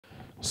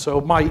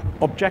So my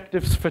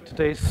objectives for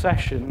today's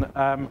session,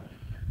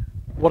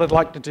 what I'd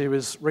like to do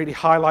is really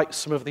highlight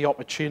some of the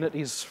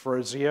opportunities for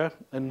Azure.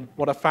 And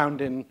what I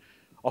found in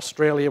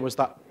Australia was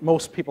that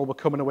most people were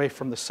coming away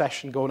from the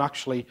session going,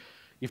 actually,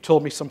 you've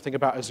told me something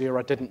about Azure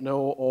I didn't know,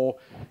 or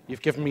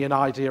you've given me an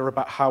idea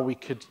about how we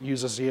could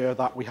use Azure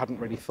that we hadn't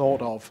really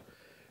thought of.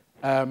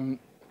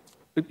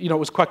 It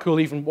was quite cool.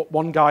 Even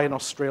one guy in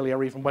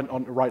Australia even went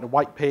on to write a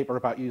white paper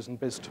about using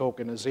BizTalk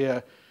in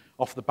Azure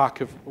off the back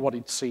of what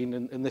he'd seen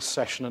in this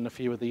session and a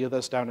few of the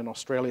others down in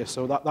Australia.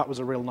 So that was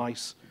a real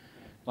nice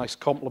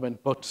compliment.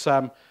 But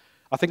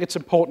I think it's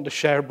important to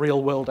share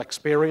real-world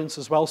experience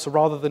as well. So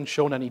rather than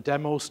showing any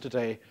demos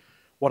today,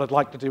 what I'd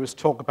like to do is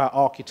talk about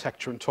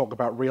architecture and talk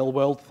about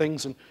real-world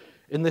things. And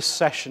in this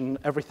session,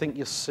 everything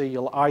you see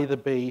will either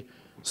be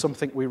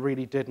something we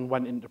really did and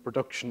went into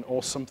production,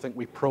 or something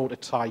we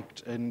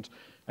prototyped and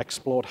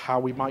explored how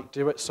we might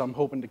do it. So I'm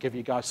hoping to give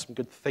you guys some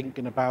good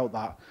thinking about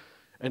that.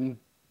 And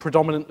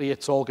predominantly,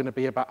 it's all going to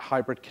be about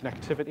hybrid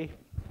connectivity.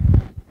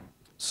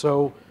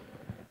 So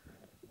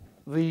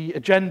the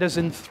agenda's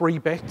in 3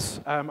 bits.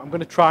 I'm going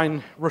to try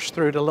and rush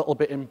through it a little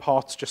bit in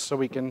parts just so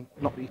we can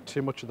not eat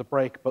too much of the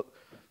break. But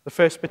the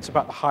first bit's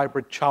about the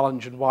hybrid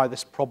challenge and why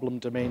this problem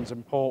domain's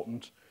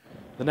important.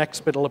 The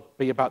next bit will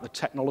be about the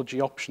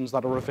technology options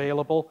that are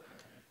available.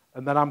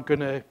 And then I'm going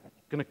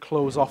to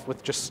close off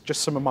with just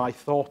some of my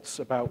thoughts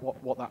about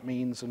what that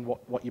means and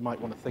what you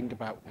might want to think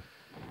about.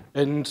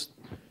 And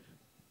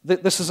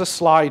this is a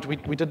slide.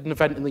 We did an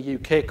event in the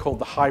UK called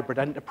the Hybrid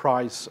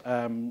Enterprise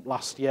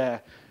last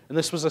year. And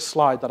this was a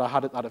slide that I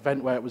had at that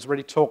event where it was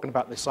really talking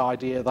about this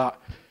idea that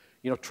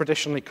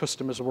traditionally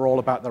customers were all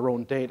about their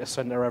own data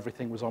center,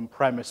 everything was on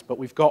premise, but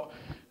we've got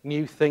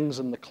new things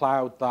in the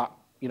cloud that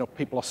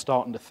people are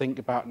starting to think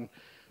about and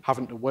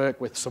having to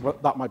work with. So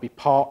that might be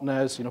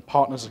partners.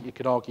 Partners, you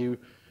could argue,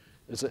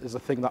 is a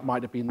thing that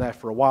might have been there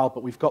for a while,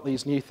 but we've got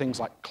these new things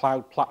like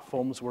cloud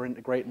platforms we're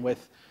integrating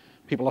with.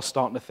 People are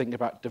starting to think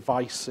about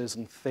devices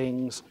and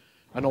things,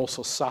 and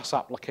also SaaS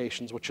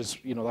applications, which is,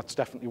 that's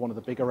definitely one of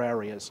the bigger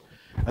areas.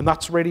 And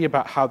that's really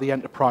about how the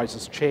enterprise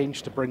has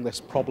changed to bring this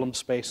problem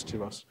space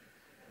to us.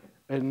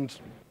 And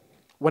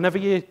whenever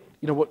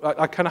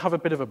I kind of have a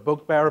bit of a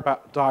bugbear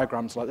about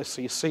diagrams like this.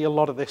 So you see a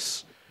lot of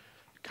this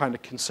kind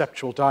of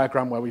conceptual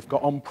diagram where we've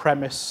got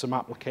on-premise some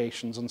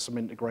applications and some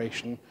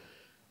integration,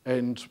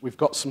 and we've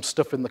got some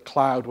stuff in the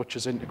cloud, which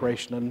is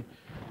integration and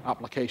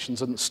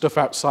applications, and stuff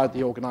outside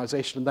the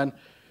organization. And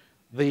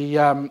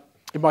then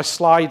in my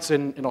slides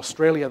in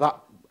Australia, that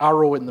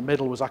arrow in the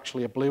middle was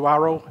actually a blue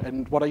arrow.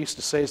 And what I used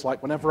to say is,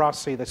 like, whenever I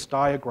see this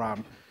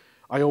diagram,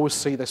 I always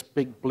see this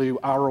big blue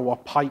arrow or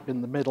pipe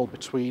in the middle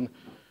between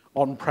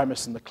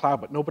on-premise and the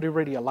cloud, but nobody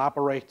really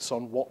elaborates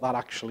on what that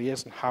actually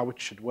is and how it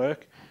should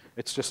work.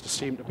 It's just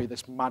assumed to be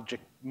this magic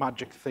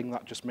thing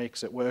that just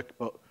makes it work.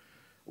 But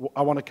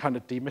I want to kind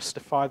of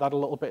demystify that a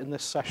little bit in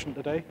this session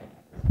today.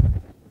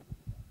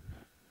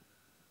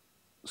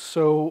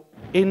 So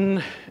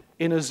in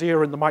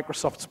Azure, in the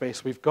Microsoft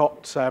space, we've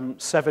got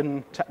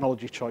 7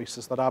 technology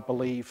choices that I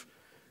believe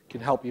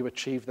can help you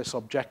achieve this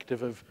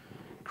objective of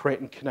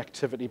creating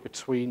connectivity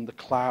between the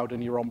cloud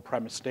and your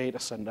on-premise data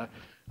center.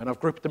 And I've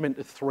grouped them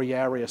into 3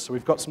 areas. So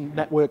we've got some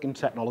networking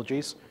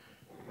technologies,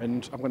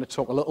 and I'm going to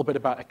talk a little bit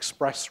about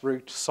express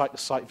route,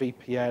 site-to-site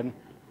VPN,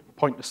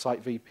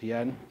 point-to-site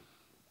VPN.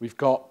 We've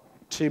got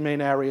 2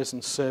 main areas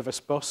in service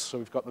bus. So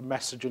we've got the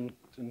messaging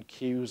and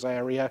queues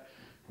area,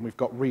 and we've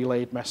got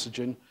relayed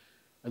messaging.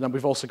 And then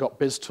we've also got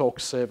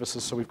BizTalk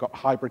services. So we've got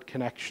hybrid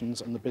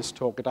connections and the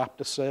BizTalk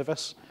adapter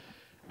service.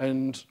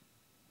 And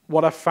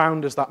what I've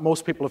found is that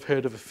most people have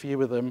heard of a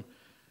few of them.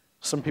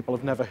 Some people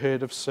have never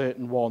heard of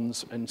certain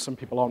ones, and some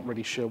people aren't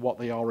really sure what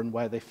they are and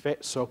where they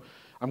fit. So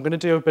I'm going to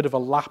do a bit of a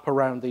lap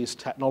around these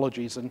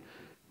technologies and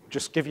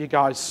just give you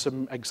guys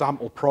some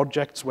example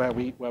projects where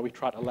we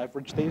try to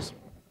leverage these.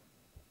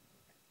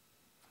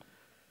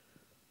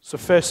 So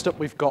first up,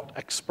 we've got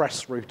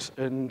ExpressRoute.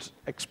 And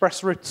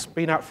ExpressRoute's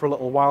been out for a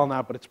little while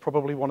now, but it's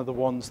probably one of the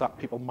ones that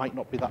people might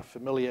not be that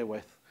familiar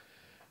with.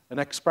 And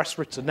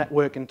ExpressRoute's a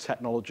networking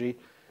technology.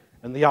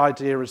 And the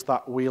idea is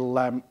that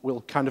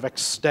we'll kind of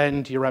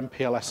extend your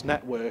MPLS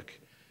network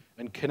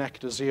and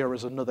connect Azure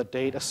as another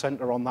data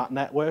center on that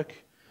network.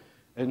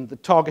 And the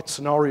target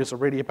scenarios are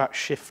really about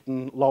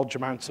shifting large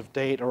amounts of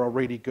data or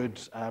really good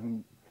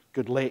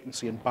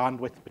latency and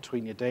bandwidth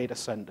between your data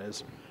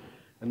centers.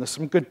 And there's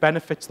some good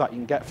benefits that you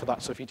can get for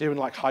that. So if you're doing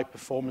like high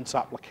performance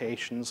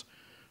applications,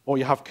 or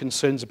you have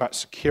concerns about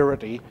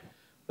security,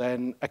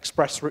 then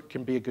ExpressRoute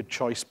can be a good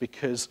choice,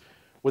 because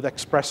with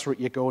ExpressRoute,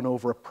 you're going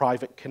over a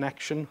private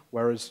connection,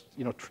 whereas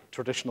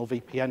traditional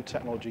VPN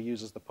technology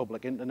uses the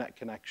public internet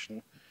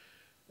connection.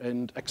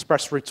 And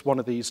ExpressRoute's one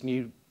of these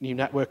new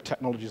network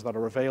technologies that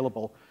are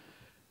available.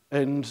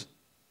 And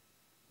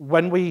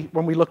when we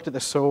looked at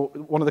this, so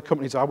one of the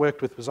companies I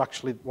worked with was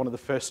actually one of the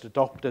first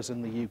adopters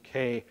in the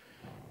UK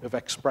of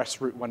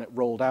ExpressRoute when it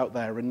rolled out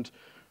there. And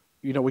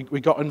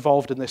we got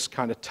involved in this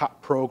kind of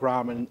TAP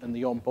program and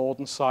the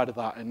onboarding side of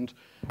that. And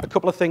a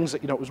couple of things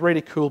that, it was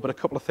really cool, but a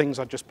couple of things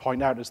I'd just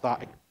point out is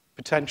that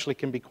potentially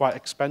can be quite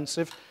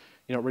expensive.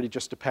 You know, it really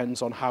just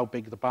depends on how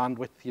big the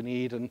bandwidth you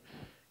need and,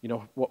 you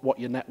know, what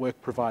your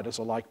network providers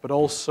are like. But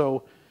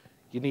also,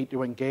 you need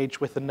to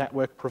engage with the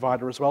network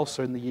provider as well.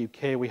 So in the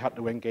UK, we had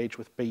to engage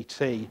with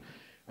BT,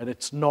 and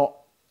it's not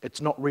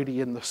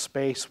really in the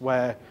space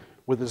where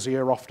with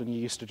Azure often you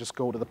used to just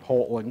go to the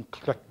portal and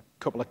click a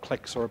couple of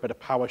clicks or a bit of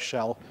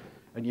PowerShell,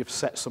 and you've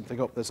set something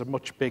up. There's a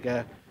much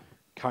bigger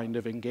kind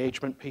of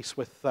engagement piece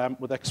with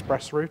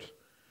ExpressRoute.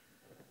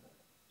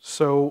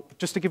 So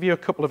just to give you a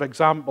couple of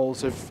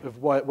examples of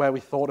where we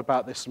thought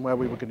about this and where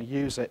we were going to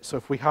use it. So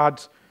if we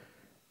had,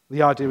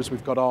 the idea was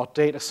we've got our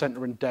data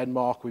center in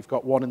Denmark, we've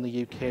got one in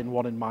the UK and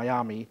one in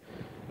Miami,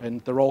 and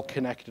they're all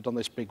connected on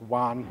this big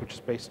WAN, which is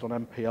based on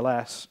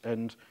MPLS,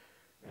 and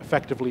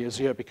effectively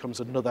Azure becomes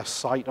another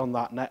site on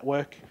that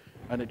network,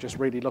 and it just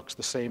really looks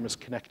the same as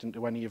connecting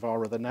to any of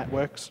our other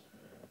networks.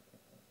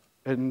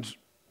 And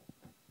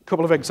a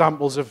couple of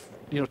examples of,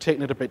 you know,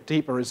 taking it a bit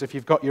deeper is if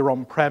you've got your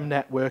on-prem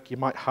network, you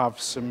might have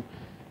some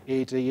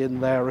AD in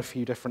there, a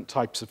few different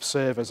types of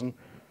servers. And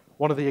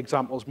one of the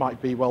examples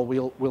might be, well,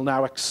 we'll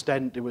now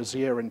extend to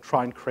Azure and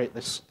try and create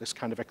this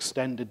kind of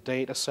extended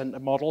data center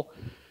model.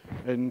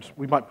 And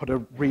we might put a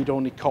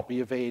read-only copy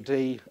of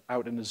AD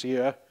out in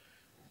Azure,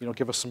 you know,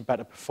 give us some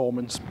better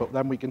performance, but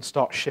then we can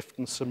start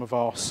shifting some of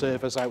our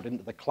servers out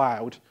into the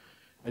cloud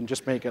and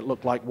just make it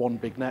look like one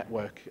big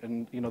network.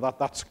 And you know,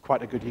 that's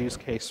quite a good use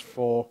case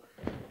for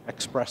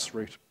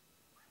ExpressRoute.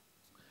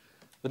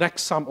 The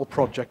next sample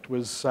project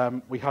was,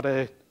 we had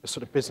a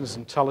sort of business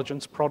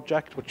intelligence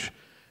project, which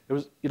it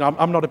was, you know,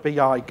 I'm not a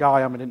BI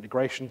guy, I'm an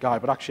integration guy,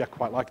 but actually I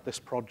quite like this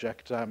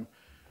project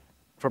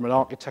from an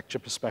architecture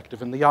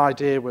perspective. And the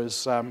idea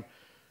was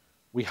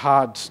we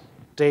had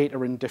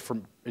data in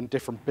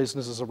different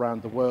businesses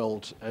around the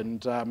world,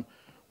 and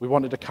we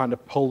wanted to kind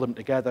of pull them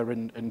together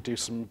and do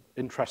some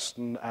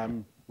interesting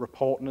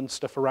reporting and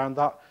stuff around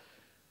that.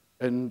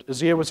 And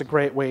Azure was a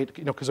great way,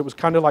 you know, because it was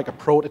kind of like a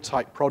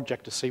prototype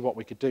project to see what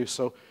we could do.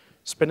 So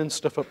spinning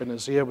stuff up in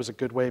Azure was a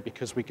good way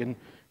because we can,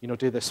 you know,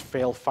 do this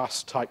fail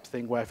fast type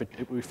thing where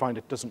if we find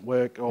it doesn't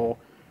work or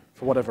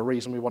for whatever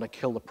reason we want to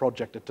kill the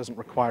project, it doesn't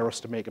require us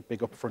to make a big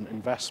upfront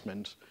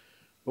investment.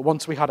 But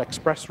once we had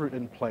ExpressRoute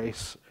in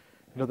place,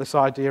 you know, this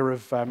idea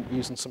of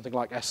using something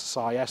like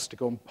SSIS to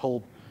go and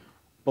pull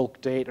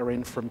bulk data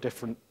in from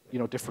different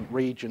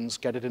regions,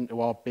 get it into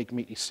our big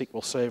meaty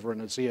SQL server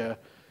in Azure,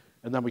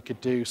 and then we could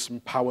do some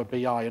Power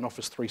BI and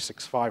Office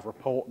 365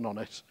 reporting on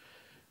it.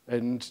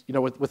 And you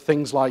know, with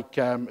things like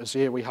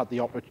Azure, we had the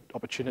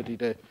opportunity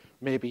to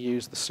maybe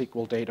use the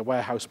SQL data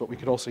warehouse, but we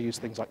could also use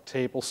things like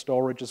table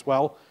storage as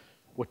well,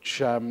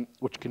 which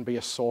can be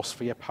a source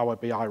for your Power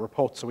BI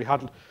report. So we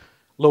had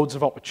loads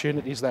of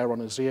opportunities there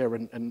on Azure,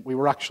 and we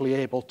were actually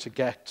able to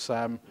get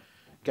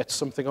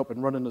something up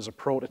and running as a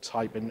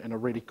prototype in a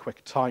really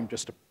quick time,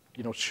 just to,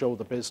 you know, show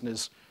the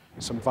business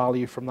some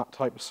value from that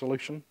type of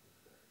solution.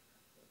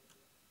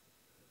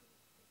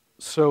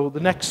 So the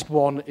next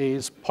one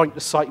is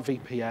point-to-site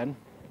VPN.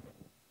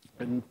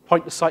 And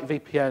point-to-site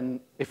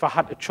VPN, if I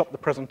had to chop the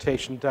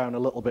presentation down a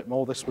little bit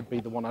more, this would be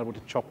the one I would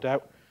have chopped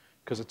out,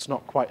 because it's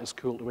not quite as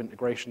cool to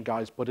integration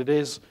guys, but it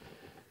is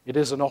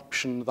an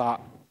option that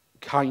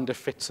kind of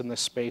fits in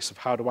this space of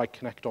how do I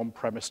connect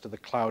on-premise to the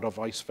cloud or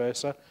vice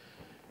versa.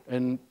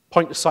 And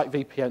point-to-site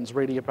VPN is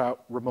really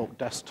about remote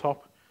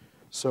desktop.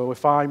 So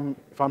if I'm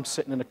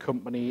sitting in a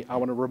company, I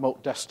want a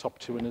remote desktop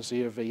to an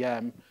Azure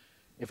VM.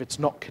 If it's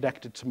not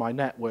connected to my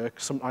network,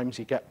 sometimes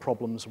you get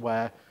problems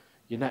where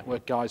your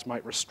network guys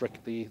might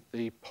restrict the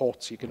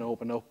ports you can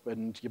open up,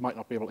 and you might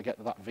not be able to get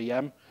to that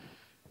VM.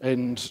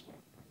 And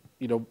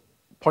you know,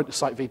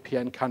 point-to-site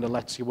VPN kind of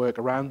lets you work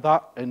around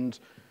that. And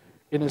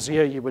in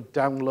Azure, you would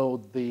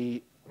download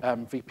the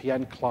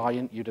VPN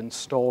client, you'd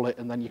install it,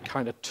 and then you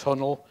kind of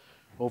tunnel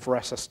over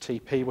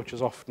SSTP, which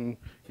is often,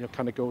 you know,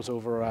 kind of goes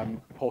over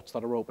ports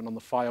that are open on the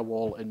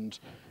firewall, and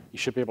you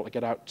should be able to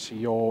get out to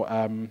your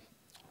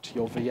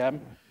VM.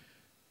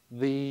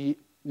 The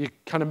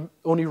kind of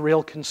only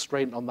real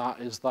constraint on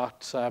that is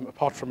that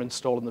apart from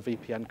installing the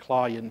VPN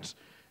client,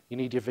 you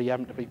need your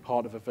VM to be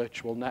part of a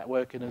virtual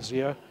network in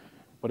Azure.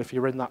 But if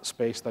you're in that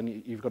space,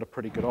 then you've got a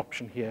pretty good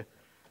option here.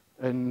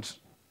 And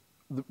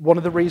one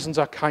of the reasons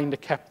I kind of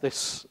kept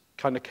this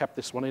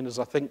one in is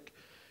I think,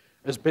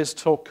 as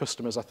BizTalk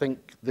customers, I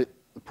think that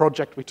the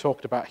project we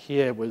talked about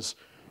here was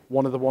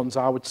one of the ones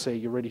I would say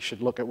you really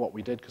should look at what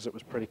we did, because it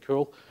was pretty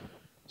cool.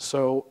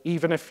 So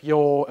even if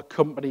you're a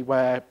company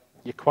where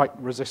you're quite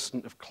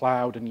resistant of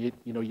cloud and you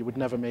would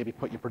never maybe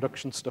put your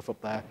production stuff up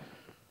there,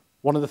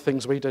 one of the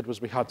things we did was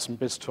we had some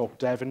BizTalk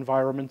dev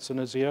environments in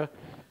Azure,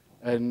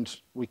 and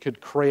we could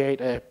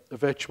create a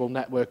virtual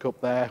network up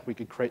there. We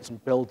could create some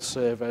build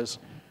servers.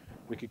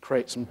 We could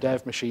create some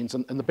dev machines.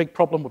 And the big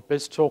problem with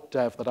BizTalk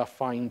dev that I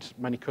find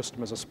many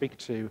customers I speak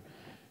to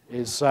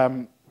is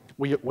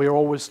we're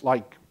always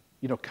like,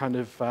 you know, kind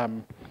of,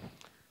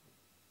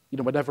 you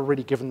know, we're never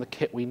really given the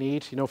kit we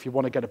need. You know, if you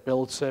want to get a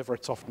build server,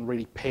 it's often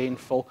really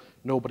painful.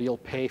 Nobody will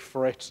pay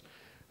for it.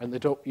 And they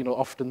don't, you know,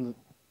 often,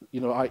 you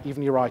know,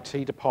 even your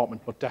IT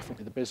department, but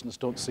definitely the business,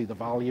 don't see the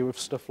value of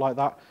stuff like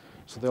that.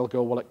 So they'll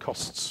go, well, it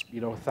costs,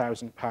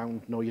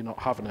 £1,000. No, you're not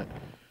having it.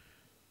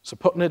 So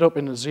putting it up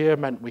in Azure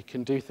meant we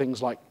can do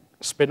things like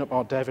spin up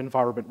our dev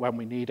environment when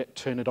we need it,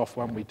 turn it off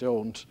when we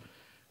don't.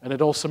 And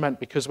it also meant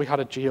because we had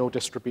a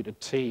geo-distributed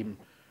team,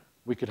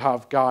 we could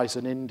have guys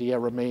in India,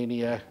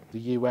 Romania, the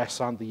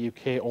US, and the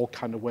UK all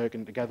kind of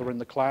working together in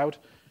the cloud.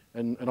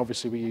 And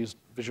obviously we used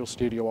Visual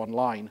Studio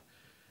Online.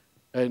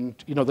 And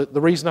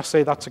the reason I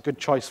say that's a good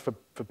choice for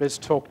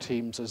BizTalk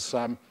teams is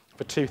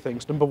for two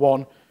things. Number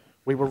one,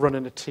 we were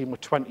running a team with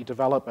 20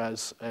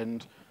 developers,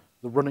 and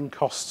the running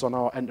costs on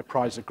our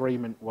enterprise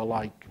agreement were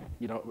like,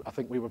 I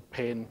think we were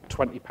paying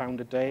 £20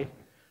 a day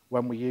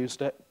when we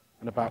used it,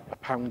 and about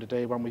 £1 a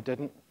day when we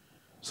didn't.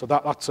 So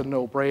that's a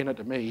no-brainer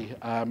to me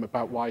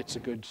about why it's a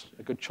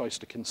good choice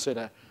to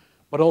consider.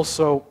 But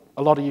also,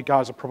 a lot of you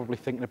guys are probably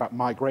thinking about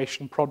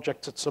migration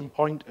projects at some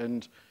point,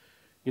 and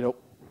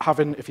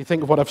if you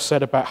think of what I've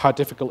said about how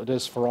difficult it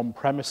is for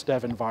on-premise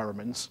dev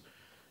environments,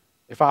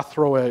 if I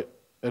throw an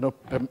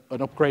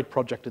upgrade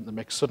project in the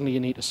mix, suddenly you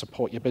need to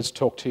support your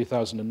BizTalk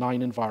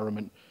 2009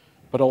 environment,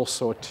 but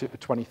also a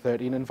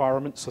 2013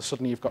 environment. So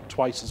suddenly you've got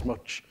twice as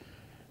much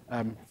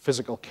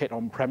physical kit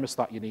on-premise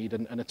that you need,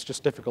 and it's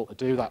just difficult to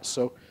do that.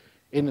 So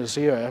in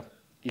Azure,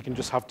 you can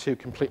just have two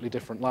completely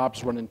different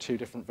labs running two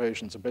different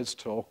versions of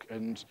BizTalk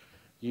and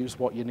use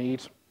what you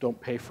need. Don't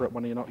pay for it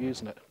when you're not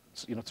using it.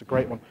 It's a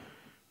great one.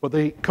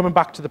 But coming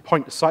back to the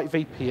point-to-site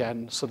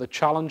VPN, so the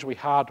challenge we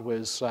had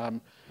was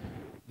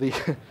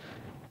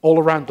all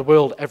around the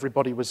world,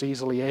 everybody was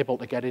easily able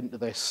to get into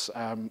these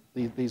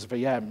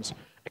VMs,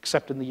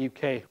 except in the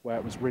UK, where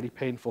it was really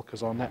painful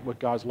because our network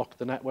guys locked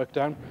the network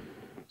down.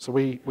 So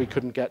we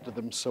couldn't get to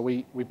them. So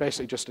we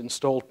basically just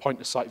installed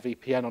point-to-site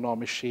VPN on our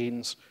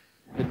machines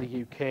in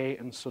the UK,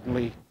 and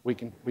suddenly we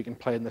can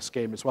play in this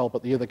game as well,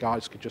 but the other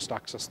guys could just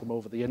access them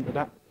over the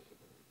internet.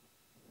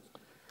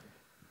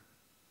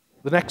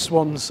 The next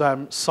one's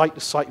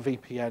site-to-site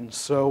VPN.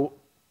 So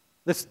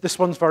this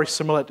one's very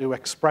similar to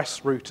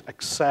ExpressRoute,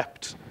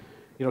 except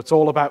it's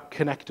all about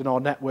connecting our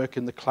network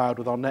in the cloud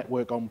with our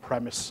network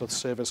on-premise so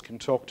servers can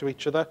talk to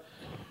each other.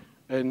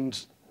 And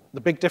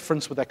the big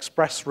difference with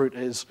ExpressRoute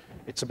is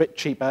it's a bit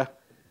cheaper.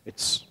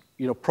 It's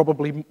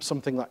probably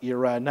something that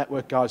your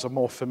network guys are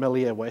more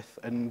familiar with.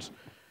 And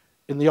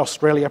in the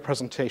Australia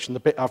presentation, the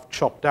bit I've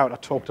chopped out, I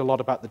talked a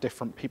lot about the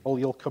different people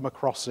you'll come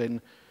across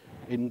in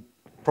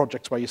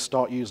projects where you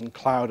start using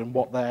cloud and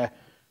what the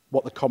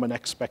common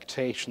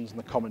expectations and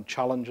the common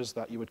challenges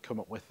that you would come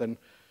up with. And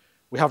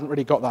we haven't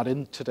really got that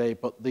in today,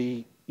 but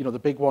the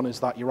big one is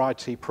that your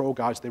IT pro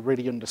guys, they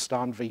really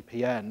understand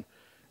VPN,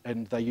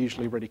 and they're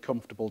usually really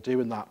comfortable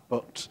doing that.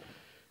 But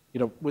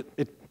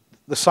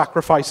the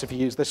sacrifice, if you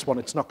use this one,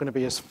 it's not going to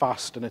be as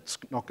fast, and it's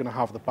not going to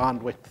have the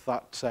bandwidth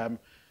that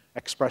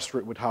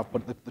ExpressRoute would have,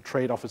 but the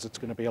trade-off is it's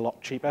going to be a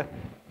lot cheaper.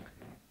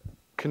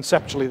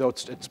 Conceptually, though,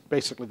 it's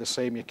basically the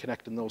same. You're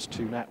connecting those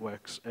two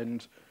networks.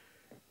 And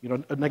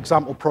an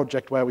example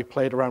project where we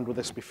played around with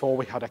this before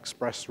we had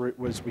ExpressRoute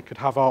was we could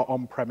have our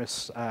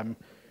on-premise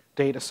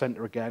data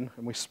center again,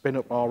 and we spin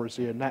up our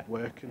Azure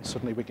network, and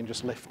suddenly we can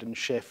just lift and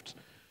shift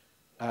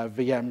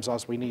VMs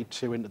as we need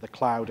to into the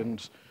cloud.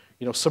 And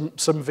some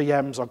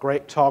VMs are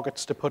great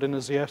targets to put in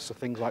Azure, so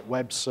things like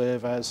web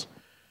servers,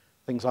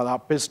 things like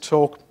that.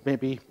 BizTalk,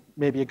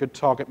 maybe a good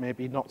target,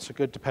 maybe not so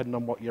good, depending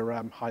on what your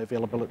high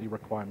availability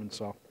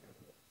requirements are.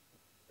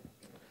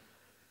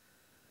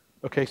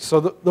 Okay, so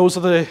those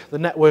are the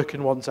networking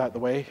ones out the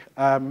way.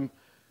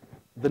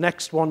 The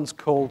next one's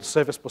called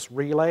Service Bus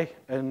Relay,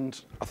 and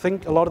I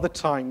think a lot of the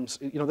times,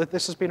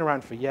 this has been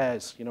around for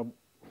years.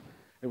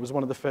 It was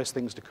one of the first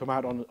things to come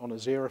out on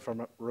Azure, if I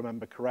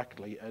remember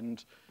correctly,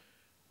 and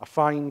I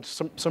find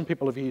some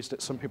people have used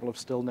it, some people have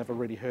still never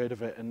really heard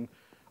of it, and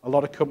a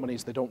lot of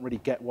companies, they don't really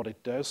get what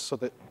it does. So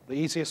the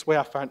easiest way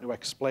I found to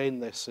explain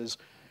this is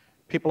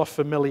people are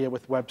familiar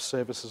with web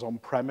services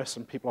on-premise,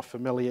 and people are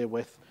familiar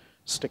with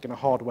sticking a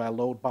hardware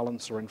load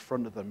balancer in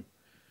front of them.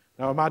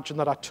 Now imagine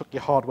that I took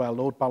your hardware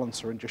load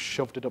balancer and just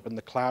shoved it up in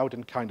the cloud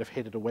and kind of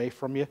hid it away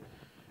from you.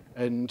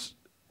 And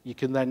you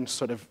can then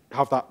sort of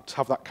have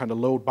that kind of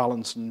load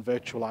balance and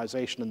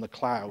virtualization in the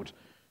cloud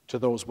to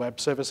those web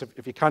servers.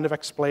 If you kind of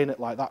explain it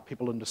like that,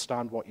 people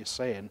understand what you're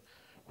saying.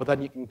 But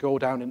then you can go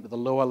down into the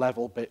lower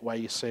level bit where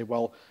you say,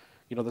 well,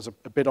 there's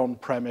a bit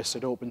on-premise,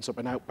 it opens up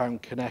an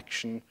outbound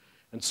connection,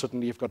 and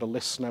suddenly you've got a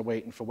listener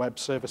waiting for web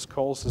service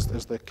calls.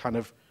 There's the kind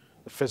of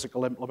the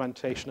physical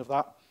implementation of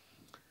that.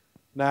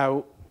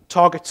 Now,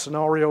 target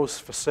scenarios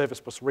for Service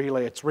Bus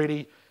Relay, it's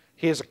really,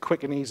 here's a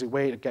quick and easy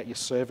way to get your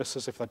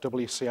services, if they're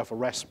WCF or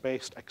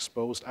REST-based,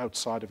 exposed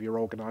outside of your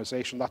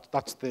organization.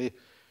 That's the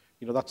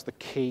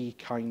key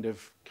kind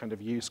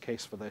of use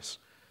case for this.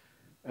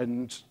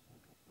 And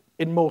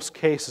in most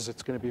cases,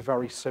 it's going to be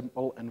very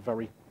simple and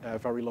very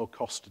low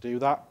cost to do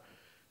that.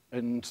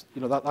 And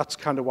that's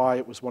kind of why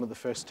it was one of the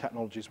first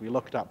technologies we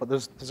looked at. But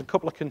there's a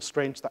couple of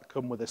constraints that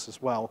come with this as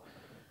well.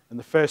 And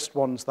the first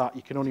one's that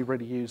you can only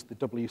really use the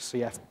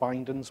WCF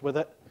bindings with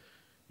it.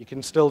 You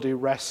can still do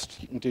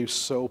REST, you can do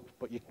SOAP,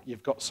 but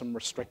you've got some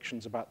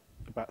restrictions about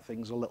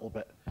things a little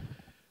bit.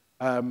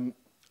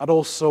 I'd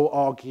also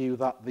argue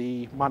that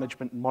the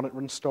management and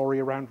monitoring story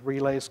around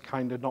Relay is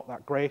kind of not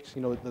that great.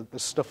 You know,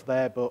 there's stuff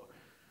there, but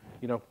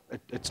you know,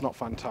 it's not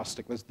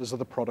fantastic. There's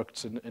other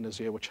products in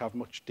Azure which have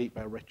much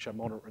deeper, richer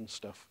monitoring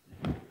stuff.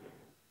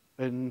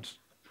 And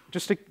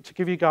just to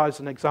give you guys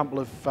an example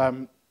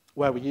of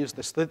where we use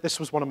this, this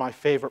was one of my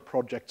favorite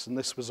projects, and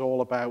this was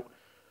all about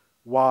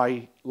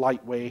why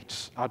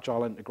lightweight,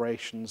 agile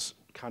integrations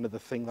kind of the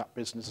thing that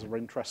businesses are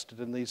interested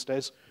in these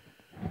days.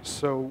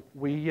 So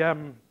we,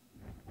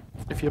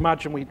 if you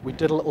imagine, we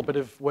did a little bit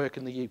of work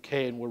in the UK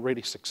and were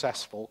really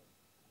successful.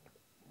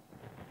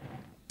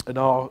 And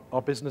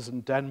our business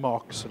in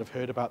Denmark sort of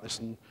heard about this,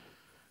 and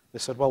they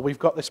said, well, we've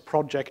got this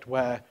project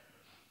where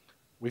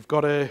we've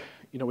got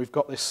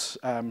this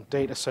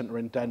data center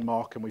in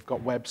Denmark, and we've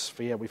got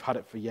WebSphere. We've had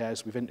it for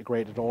years. We've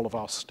integrated all of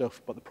our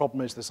stuff. But the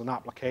problem is there's an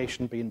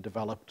application being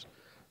developed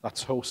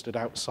that's hosted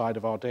outside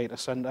of our data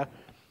center,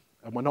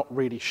 and we're not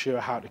really sure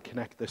how to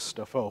connect this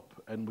stuff up.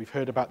 And we've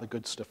heard about the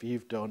good stuff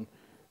you've done.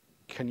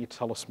 Can you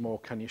tell us more?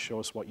 Can you show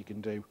us what you can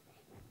do?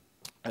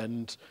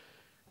 And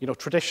you know,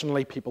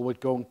 traditionally people would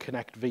go and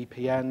connect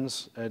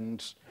VPNs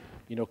and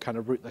you know, kind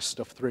of route this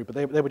stuff through, but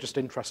they were just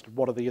interested,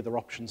 what are the other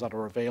options that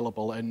are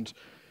available? And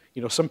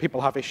you know, some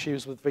people have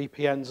issues with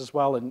VPNs as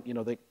well, and you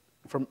know,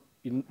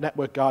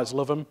 network guys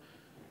love them,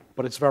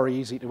 but it's very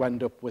easy to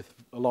end up with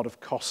a lot of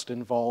cost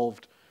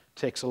involved,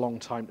 takes a long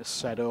time to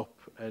set up,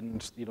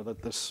 and you know,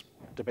 there's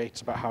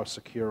debates about how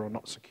secure or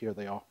not secure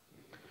they are.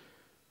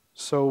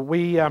 So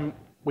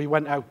we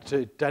went out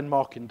to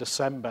Denmark in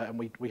December, and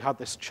we had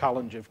this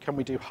challenge of, can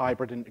we do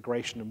hybrid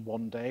integration in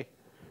one day?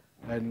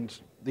 And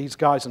these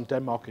guys in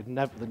Denmark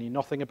they knew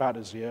nothing about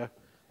Azure.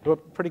 They were a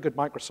pretty good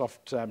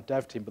Microsoft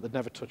dev team, but they'd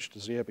never touched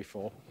Azure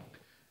before.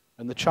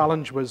 And the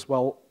challenge was,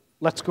 well,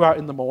 let's go out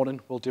in the morning,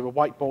 we'll do a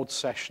whiteboard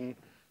session,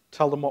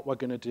 tell them what we're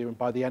going to do, and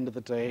by the end of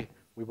the day,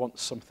 we want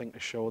something to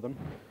show them.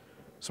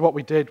 So what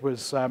we did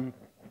was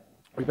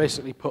we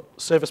basically put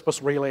Service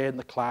Bus Relay in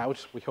the cloud.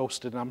 We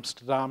hosted in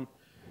Amsterdam.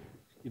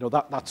 You know,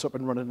 that's up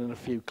and running in a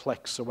few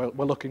clicks, so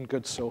we're looking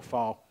good so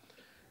far.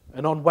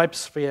 And on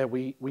WebSphere,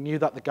 we knew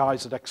that the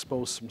guys had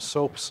exposed some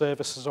SOAP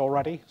services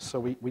already, so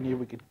we knew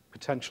we could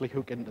potentially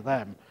hook into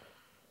them.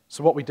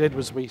 So what we did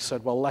was we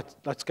said, well,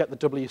 let's get the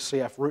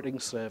WCF routing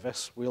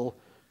service. We'll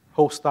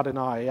host that in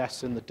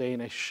IIS in the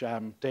Danish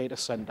data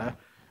center,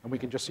 and we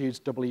can just use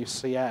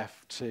WCF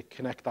to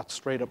connect that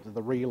straight up to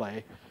the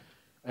relay.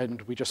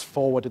 And we just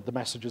forwarded the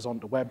messages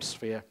onto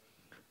WebSphere.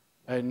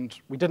 And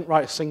we didn't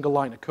write a single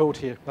line of code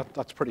here.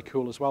 That's pretty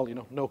cool as well. You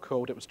know, no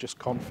code, it was just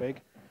config.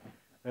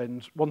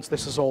 And once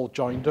this is all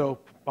joined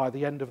up, by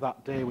the end of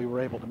that day, we were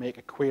able to make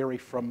a query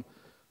from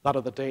that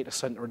other data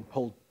center and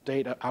pull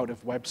data out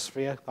of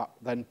WebSphere that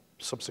then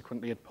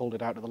subsequently had pulled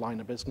it out of the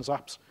line of business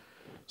apps.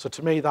 So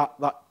to me, that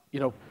you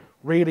know,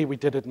 really we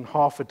did it in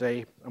half a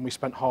day, and we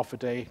spent half a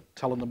day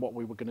telling them what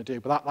we were going to do.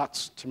 But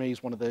that's to me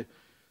is one of the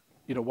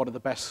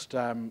best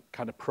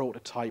kind of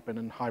prototyping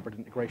and hybrid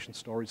integration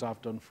stories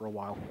I've done for a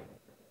while.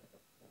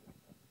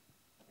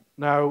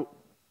 Now,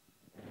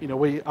 you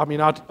know,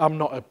 I'm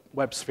not a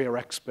WebSphere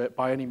expert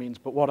by any means,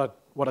 but what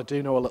I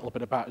do know a little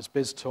bit about is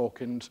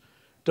BizTalk, and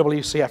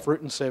WCF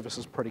routing service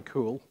is pretty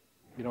cool.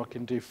 You know, it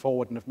can do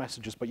forwarding of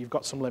messages, but you've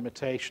got some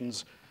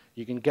limitations.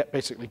 You can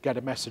basically get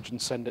a message and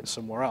send it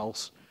somewhere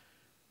else.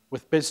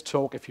 With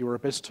BizTalk, if you were a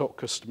BizTalk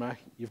customer,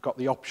 you've got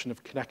the option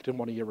of connecting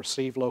one of your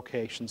receive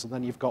locations, and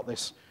then you've got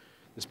this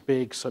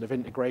big sort of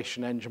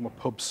integration engine with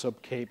pub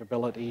sub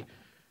capability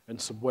and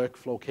some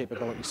workflow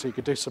capability. So you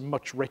could do some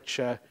much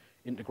richer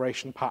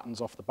integration patterns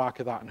off the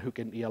back of that and hook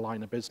into your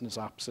line of business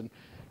apps. And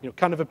you know,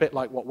 kind of a bit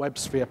like what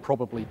WebSphere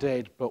probably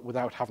did, but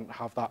without having to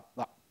have that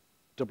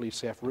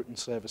WCF routing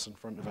service in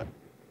front of it.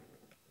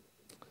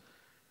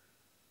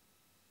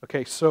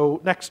 Okay,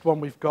 so next one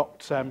we've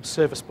got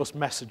Service Bus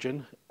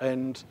Messaging.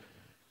 And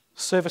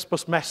Service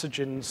Bus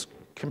Messaging's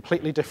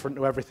completely different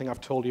to everything I've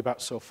told you about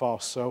so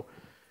far. So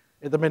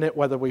at the minute,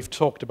 whether we've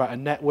talked about a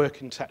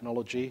networking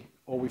technology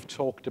or we've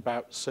talked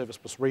about Service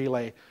Bus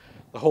Relay,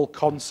 the whole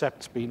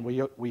concept's been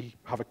we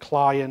have a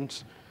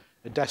client,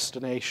 a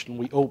destination,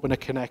 we open a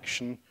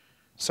connection,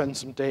 send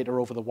some data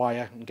over the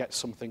wire and get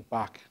something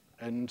back.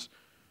 And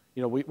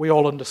you know, we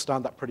all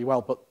understand that pretty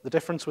well, but the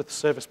difference with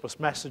Service Bus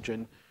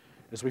Messaging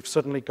is we've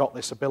suddenly got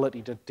this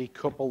ability to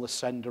decouple the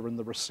sender and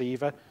the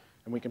receiver,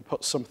 and we can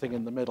put something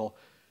in the middle.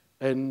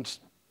 And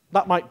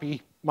that might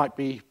be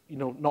you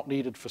know, not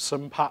needed for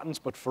some patterns,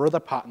 but for other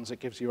patterns, it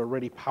gives you a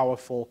really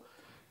powerful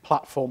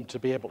platform to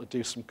be able to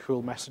do some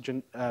cool message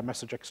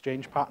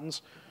exchange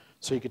patterns.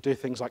 So you could do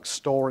things like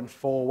store and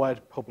forward,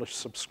 publish,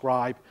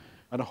 subscribe,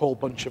 and a whole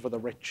bunch of other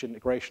rich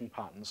integration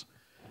patterns.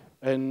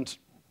 And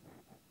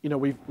you know,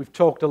 we've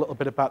talked a little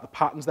bit about the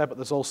patterns there, but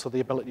there's also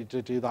the ability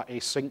to do that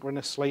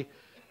asynchronously,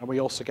 and we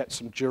also get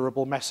some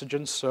durable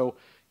messaging. So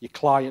your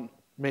client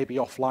may be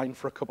offline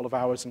for a couple of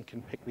hours and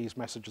can pick these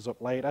messages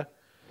up later.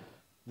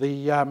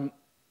 The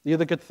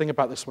other good thing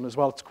about this one as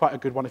well, it's quite a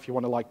good one if you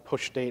want to like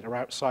push data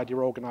outside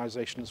your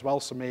organization as well.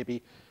 So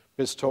maybe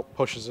BizTalk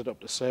pushes it up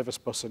to Service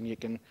Bus and you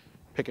can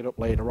pick it up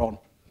later on.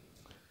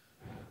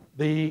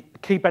 The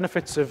key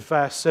benefits of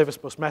service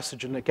bus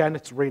messaging, again,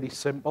 it's really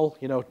simple.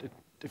 You know,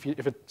 if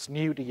it's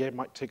new to you, it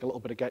might take a little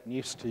bit of getting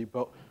used to,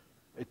 but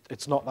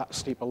it's not that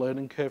steep a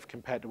learning curve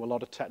compared to a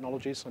lot of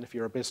technologies. And if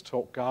you're a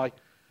BizTalk guy,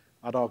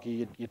 I'd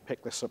argue you'd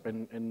pick this up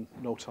in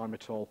no time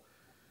at all.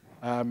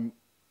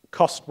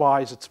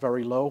 Cost-wise, it's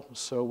very low.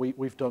 So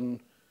we've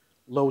done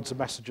loads of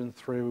messaging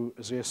through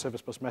Azure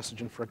Service Bus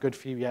Messaging for a good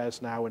few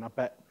years now, and I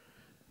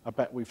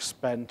bet we've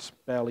spent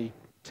barely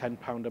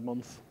 £10 a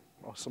month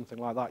or something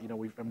like that. You know,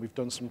 we've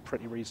done some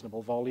pretty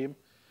reasonable volume.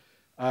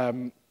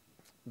 You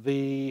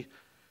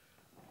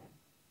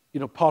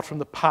know, apart from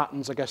the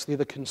patterns, I guess the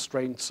other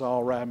constraints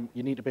are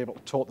you need to be able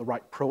to talk the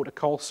right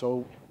protocol.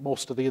 So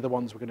most of the other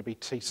ones were going to be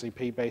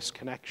TCP-based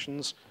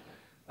connections.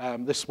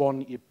 This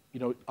one, you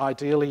know,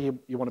 ideally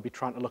you want to be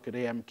trying to look at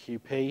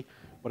AMQP,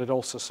 but it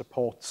also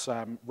supports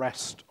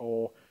REST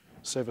or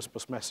Service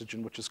Bus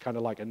Messaging, which is kind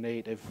of like a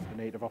native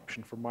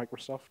option from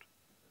Microsoft.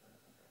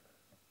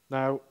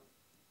 Now,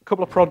 a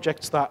couple of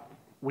projects that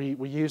we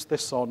used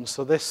this on.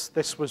 So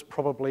this was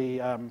probably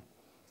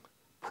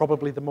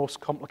the most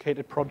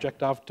complicated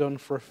project I've done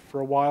for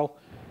a while,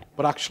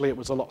 but actually it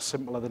was a lot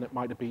simpler than it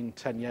might have been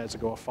 10 years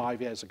ago or 5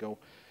 years ago.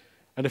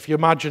 And if you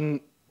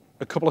imagine,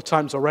 a couple of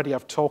times already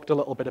I've talked a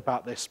little bit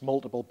about this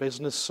multiple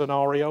business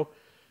scenario.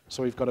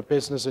 So we've got a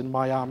business in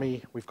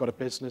Miami, we've got a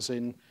business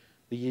in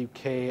the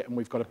UK, and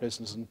we've got a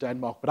business in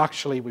Denmark, but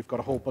actually we've got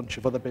a whole bunch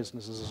of other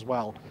businesses as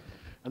well.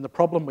 And the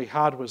problem we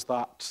had was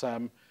that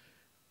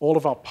all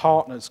of our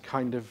partners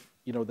kind of,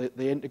 you know,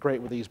 they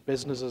integrate with these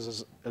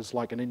businesses as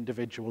like an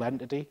individual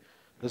entity.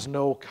 There's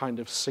no kind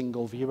of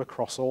single view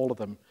across all of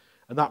them.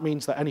 And that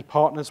means that any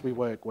partners we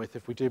work with,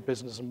 if we do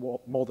business in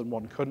more than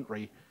one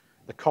country,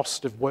 the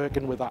cost of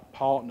working with that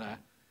partner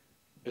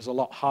is a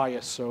lot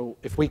higher. So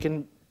if we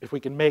can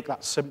make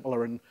that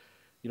simpler and,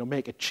 you know,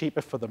 make it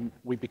cheaper for them,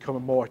 we become a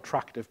more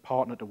attractive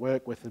partner to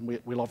work with, and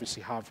we'll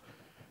obviously have,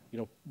 you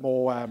know,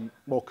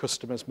 more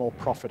customers, more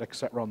profit,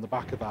 etc. on the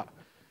back of that.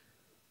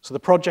 So the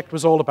project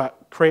was all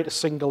about create a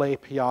single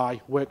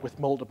API, work with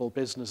multiple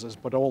businesses,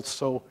 but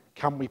also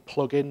can we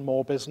plug in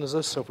more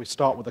businesses? So if we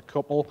start with a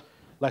couple,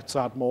 let's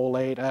add more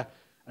later,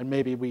 and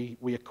maybe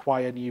we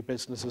acquire new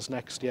businesses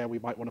next year, we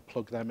might want to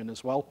plug them in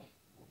as well.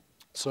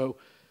 So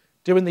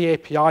doing the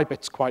API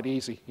bit's quite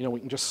easy. You know, we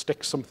can just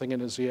stick something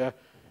in Azure.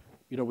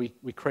 You know, we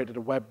created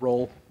a web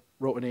role,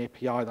 wrote an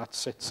API that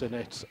sits in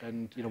it,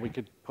 and, you know, we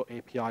could put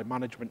API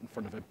management in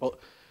front of it. But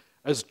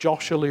as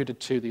Josh alluded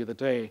to the other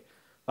day,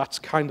 that's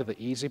kind of the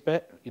easy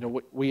bit. You know,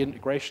 we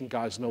integration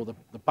guys know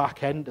the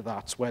back end of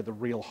that's where the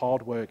real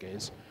hard work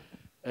is.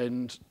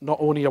 And not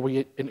only are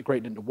we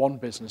integrating into one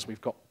business, we've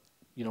got,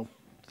 you know,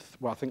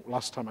 well, I think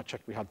last time I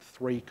checked we had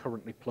 3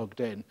 currently plugged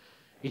in.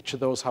 Each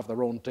of those have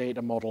their own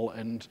data model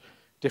and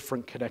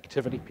different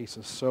connectivity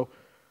pieces. So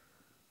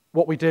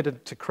what we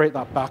did to create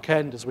that back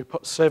end is we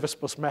put Service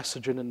Bus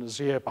Messaging in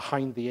Azure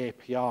behind the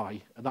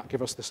API, and that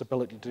gave us this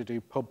ability to do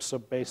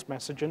pub/sub-based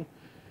messaging.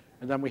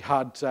 And then we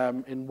had,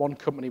 in one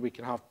company, we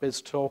can have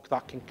BizTalk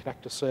that can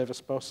connect to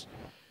Service Bus.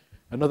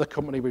 Another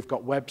company, we've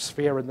got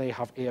WebSphere, and they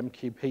have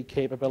AMQP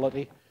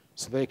capability,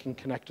 so they can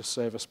connect to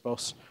Service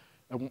Bus.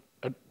 And,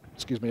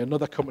 excuse me,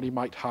 another company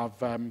might have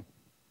a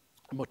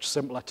much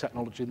simpler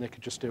technology, and they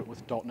could just do it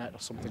with .NET or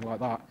something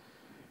like that.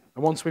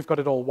 And once we've got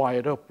it all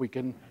wired up, we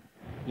can,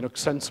 you know,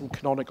 send some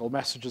canonical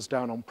messages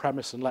down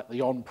on-premise and let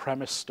the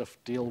on-premise stuff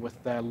deal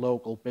with their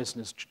local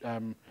business,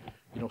 you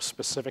know,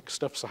 specific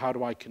stuff. So how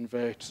do I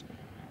convert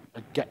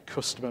a get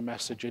customer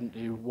message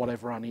into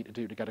whatever I need to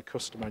do to get a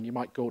customer? And you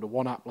might go to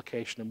one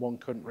application in one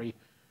country,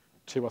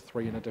 2 or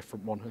 3 in a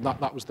different one. And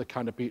that was the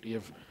kind of beauty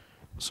of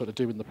sort of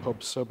doing the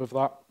pub/sub of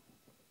that.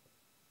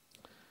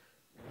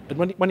 And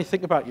when you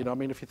think about, you know, I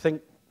mean, if you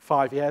think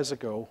 5 years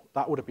ago,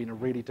 that would have been a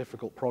really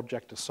difficult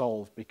project to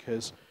solve,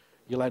 because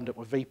you'll end up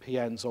with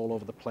VPNs all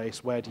over the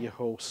place. Where do you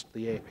host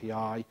the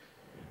API?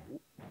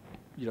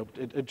 You know,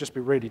 it'd just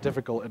be really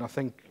difficult. And I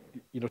think,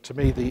 you know, to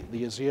me,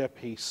 the Azure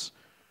piece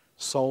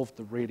solved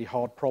the really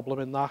hard problem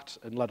in that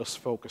and let us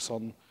focus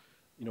on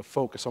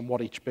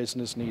what each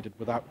business needed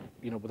without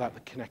the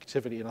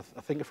connectivity. And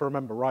I think if I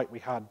remember right, we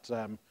had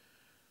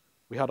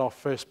our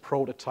first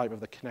prototype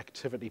of the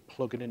connectivity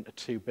plugging into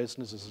 2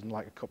 businesses in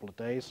like a couple of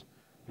days.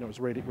 You know, it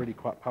was really, really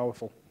quite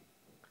powerful.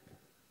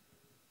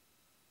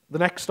 The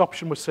next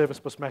option was Service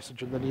Bus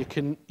Messaging. Then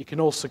you can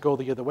also go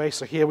the other way.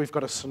 So here we've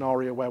got a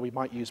scenario where we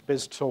might use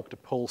BizTalk to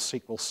pull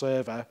SQL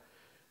Server,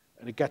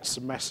 and it gets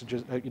some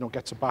messages, you know,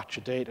 gets a batch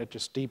of data,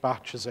 just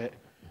debatches it,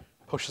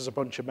 pushes a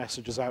bunch of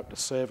messages out to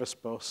Service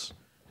Bus,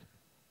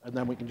 and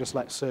then we can just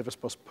let Service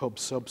Bus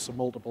pub/sub, so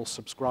multiple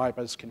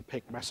subscribers can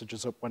pick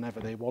messages up whenever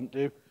they want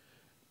to.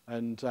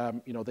 And,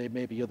 you know, there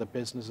may be other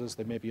businesses,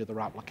 there may be other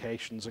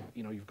applications,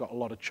 you know, you've got a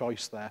lot of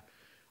choice there.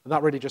 And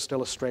that really just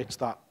illustrates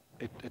that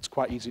it's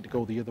quite easy to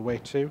go the other way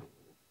too.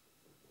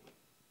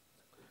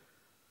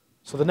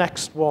 So the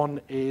next one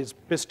is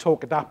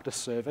BizTalk Adapter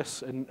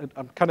Service, and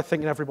I'm kind of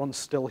thinking everyone's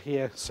still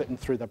here sitting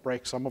through their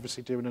breaks, so I'm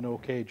obviously doing an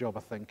okay job,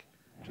 I think,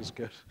 which is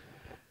good.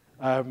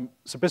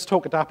 So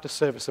BizTalk Adapter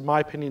Service, in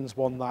my opinion, is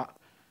one that,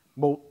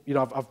 you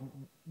know, I've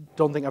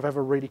don't think I've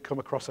ever really come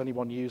across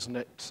anyone using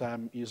it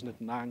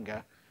in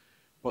anger.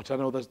 But I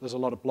know there's a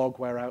lot of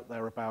blogware out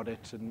there about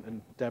it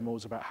and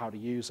demos about how to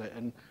use it.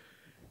 And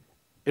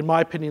in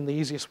my opinion, the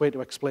easiest way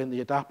to explain the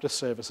adapter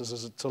services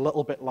is it's a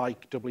little bit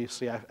like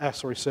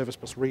Service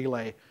Bus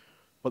Relay,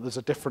 but there's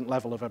a different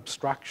level of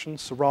abstraction.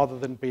 So rather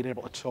than being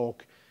able to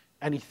talk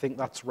anything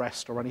that's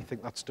REST or anything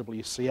that's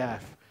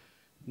WCF,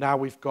 now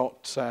we've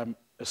got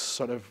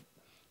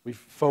we've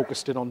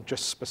focused in on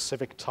just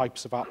specific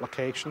types of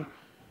application.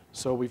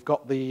 So we've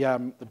got the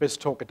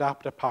BizTalk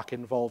adapter pack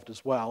involved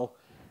as well.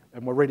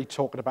 And we're really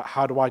talking about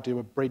how do I do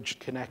a bridged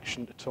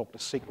connection to talk to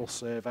SQL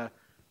Server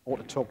or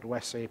to talk to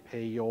SAP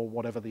or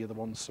whatever the other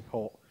ones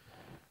support.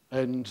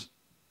 And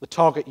the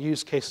target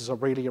use cases are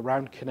really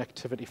around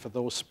connectivity for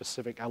those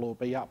specific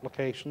LOB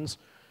applications.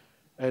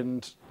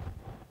 And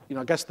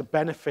I guess the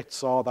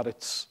benefits are that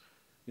it's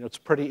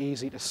pretty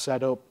easy to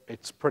set up,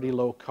 it's pretty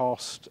low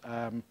cost,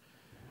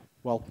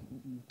 well,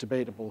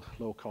 debatable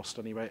low cost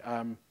anyway.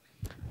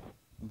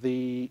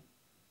 The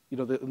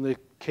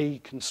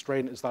key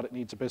constraint is that it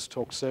needs a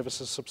BizTalk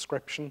services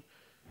subscription.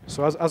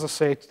 So as I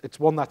say, it's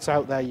one that's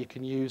out there, you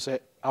can use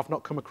it. I've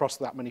not come across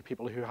that many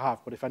people who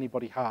have, but if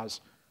anybody has,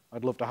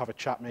 I'd love to have a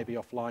chat maybe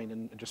offline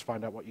and just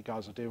find out what you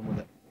guys are doing with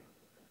it.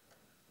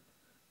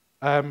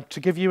 To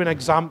give you an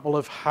example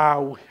of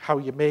how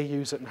you may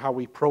use it and how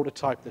we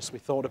prototype this, we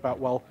thought about,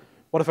 well,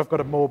 what if I've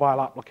got a mobile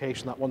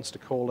application that wants to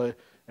call an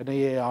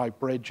EAI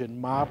bridge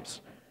in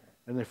Maps,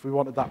 and if we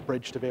wanted that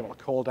bridge to be able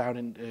to call down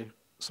into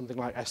something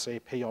like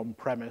SAP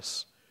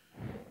on-premise,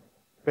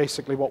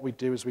 basically what we'd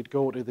do is we'd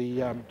go to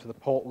the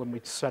portal and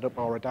we'd set up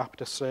our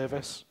adapter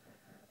service,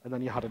 and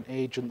then you had an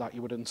agent that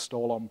you would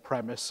install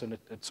on-premise, and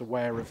it's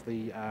aware of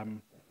the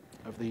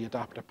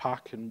adapter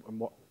pack and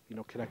what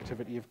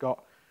connectivity you've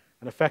got.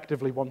 And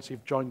effectively, once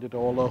you've joined it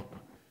all up,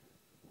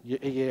 your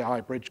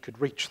EAI bridge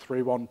could reach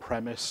through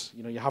on-premise.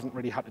 You haven't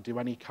really had to do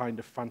any kind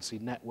of fancy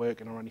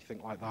networking or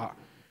anything like that,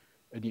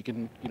 and you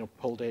can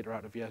pull data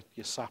out of your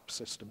SAP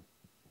system.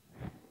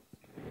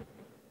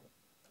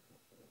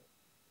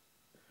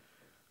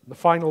 The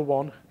final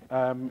one,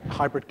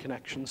 hybrid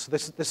connections. So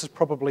this is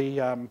probably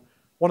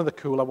one of the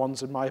cooler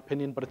ones in my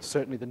opinion, but it's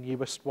certainly the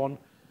newest one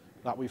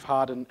that we've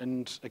had.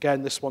 And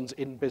again, this one's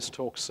in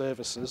BizTalk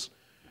services.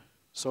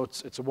 So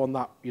it's a one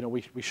that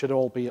we should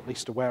all be at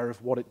least aware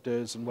of what it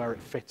does and where it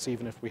fits,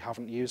 even if we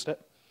haven't used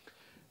it.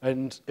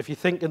 And if you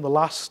think in the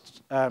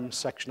last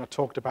section, I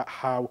talked about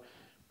how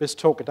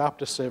BizTalk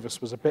adapter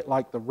service was a bit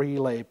like the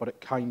relay, but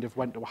it kind of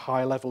went to a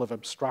high level of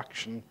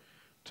abstraction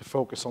to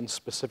focus on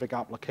specific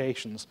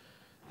applications.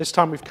 This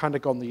time we've kind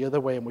of gone the other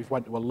way and we've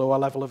went to a lower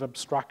level of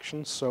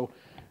abstraction. So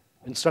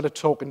instead of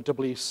talking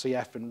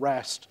WCF and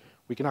REST,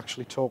 we can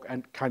actually talk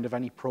kind of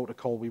any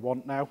protocol we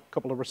want now. A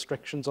couple of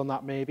restrictions on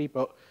that maybe,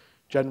 but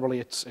generally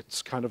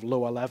it's kind of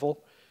lower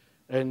level.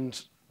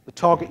 And the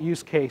target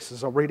use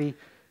cases are really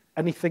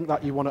anything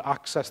that you want to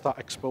access that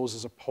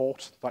exposes a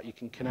port that you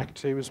can connect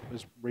to is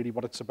really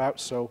what it's about.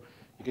 So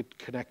you could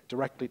connect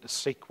directly to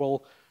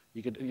SQL.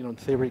 You could, in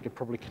theory, you could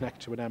probably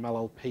connect to an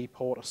MLLP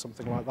port or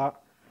something like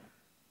that.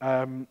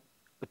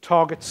 The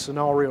target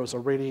scenarios are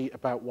really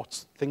about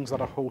things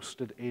that are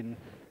hosted in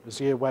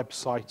Azure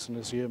websites and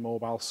Azure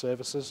mobile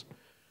services.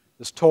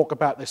 There's talk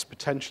about this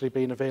potentially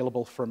being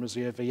available from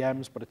Azure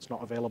VMs, but it's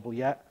not available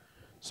yet.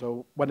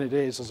 So when it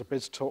is, as a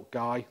BizTalk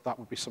guy, that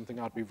would be something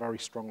I'd be very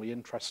strongly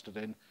interested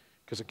in,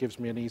 because it gives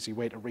me an easy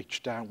way to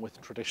reach down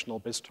with traditional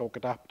BizTalk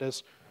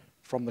adapters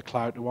from the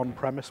cloud to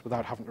on-premise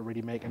without having to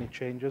really make any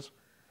changes.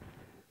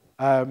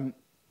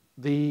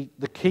 The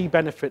key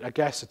benefit, I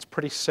guess, it's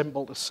pretty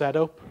simple to set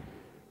up,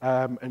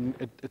 and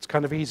it's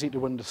kind of easy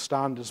to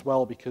understand as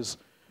well, because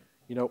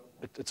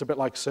it's a bit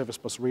like Service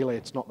Bus Relay.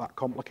 It's not that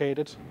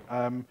complicated.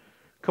 A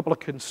couple of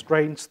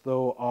constraints,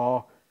 though,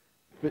 are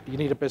you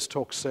need a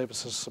BizTalk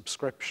services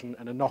subscription,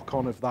 and a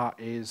knock-on of that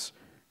is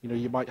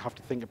you might have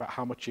to think about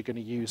how much you're going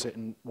to use it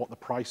and what the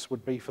price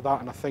would be for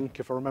that. And I think,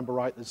 if I remember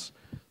right, there's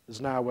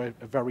now a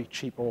very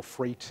cheap or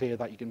free tier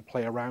that you can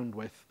play around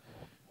with.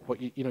 But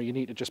you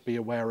need to just be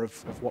aware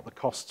of what the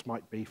costs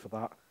might be for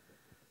that.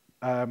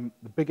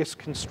 The biggest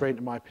constraint,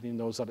 in my opinion,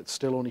 though, is that it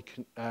still only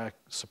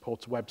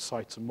supports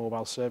websites and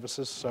mobile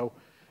services. So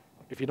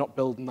if you're not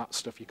building that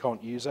stuff, you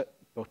can't use it.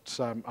 But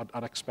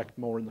I'd expect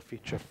more in the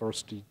future for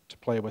us to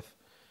play with.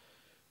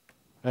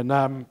 And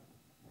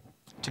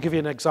to give you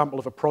an example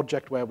of a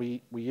project where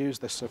we use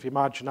this, so if you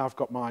imagine I've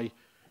got my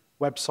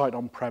website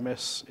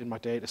on-premise in my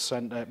data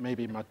center,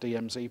 maybe in my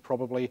DMZ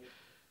probably.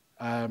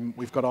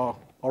 We've got our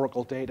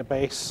Oracle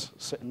database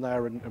sitting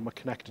there, and we're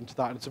connecting to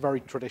that. And it's a very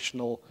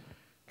traditional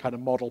kind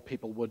of model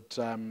people would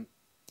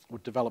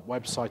develop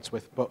websites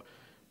with. But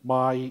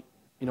my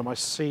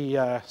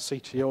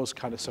CTOs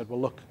kind of said,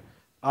 well, look,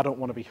 I don't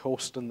want to be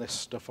hosting this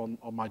stuff on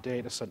my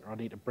data center. I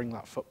need to bring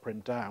that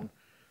footprint down.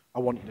 I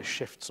want you to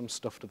shift some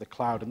stuff to the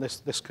cloud. And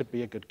this could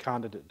be a good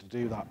candidate to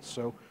do that.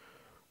 So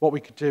what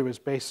we could do is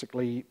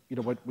basically,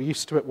 we're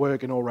used to it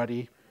working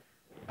already.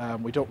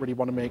 We don't really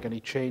want to make any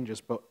changes,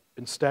 but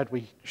instead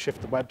we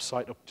shift the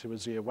website up to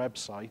Azure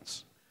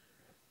websites.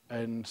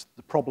 And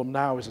the problem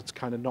now is it's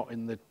kind of not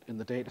in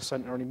the data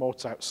center anymore,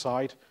 it's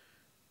outside.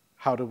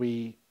 How do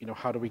we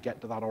get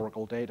to that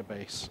Oracle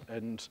database?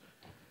 And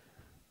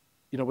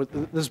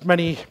there's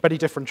many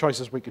different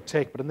choices we could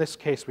take, but in this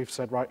case we've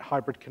said, right,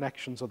 hybrid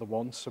connections are the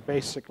ones. So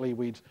basically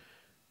we'd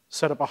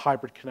set up a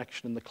hybrid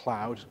connection in the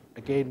cloud.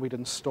 Again, we'd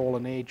install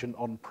an agent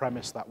on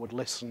premise that would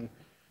listen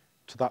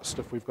to that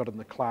stuff we've got in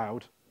the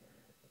cloud.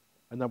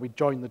 And then we'd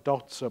join the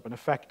dots up, and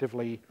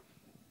effectively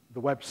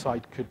the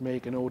website could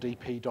make an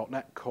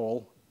odp.net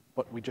call,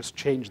 but we just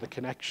change the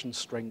connection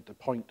string to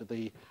point to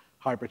the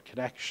hybrid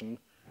connection,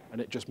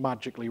 and it just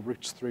magically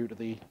routes through to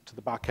the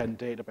back-end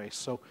database.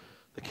 So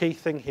the key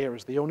thing here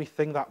is the only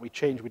thing that we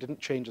changed, we didn't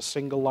change a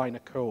single line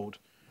of code.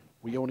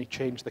 We only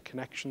changed the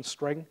connection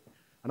string.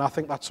 And I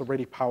think that's a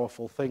really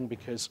powerful thing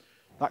because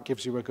that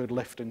gives you a good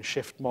lift and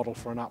shift model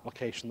for an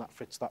application that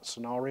fits that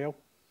scenario.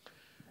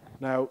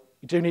 Now,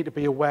 you do need to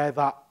be aware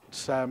that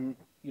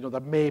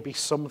there may be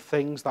some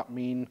things that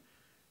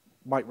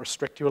might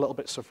restrict you a little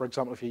bit. So for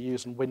example, if you're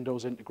using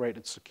Windows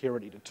integrated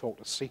security to talk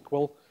to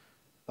SQL,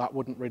 that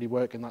wouldn't really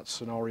work in that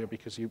scenario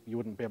because you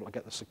wouldn't be able to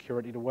get the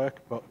security to work.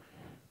 But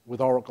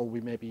with Oracle, we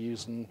may be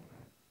using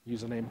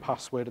username,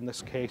 password in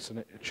this case, and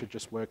it should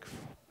just work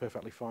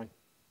perfectly fine.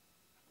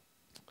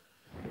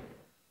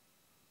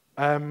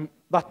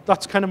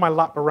 That's kind of my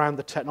lap around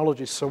the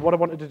technologies. So what I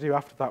wanted to do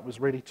after that was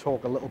really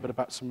talk a little bit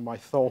about some of my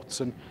thoughts.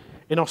 And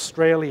in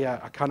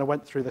Australia, I kind of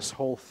went through this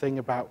whole thing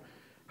about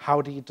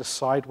how do you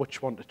decide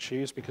which one to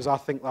choose, because I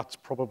think that's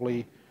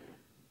probably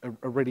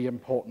a really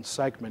important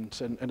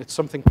segment. And it's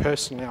something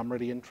personally I'm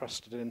really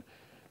interested in,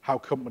 how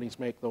companies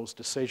make those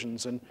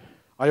decisions. And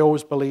I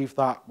always believe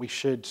that we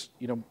should,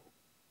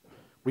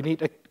 we need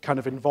to kind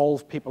of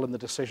involve people in the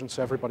decision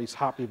so everybody's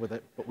happy with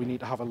it, but we need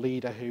to have a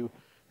leader who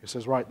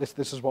says, right,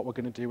 this is what we're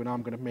going to do and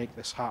I'm going to make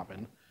this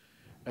happen.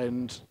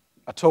 And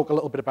I talk a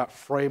little bit about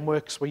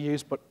frameworks we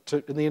use, but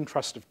in the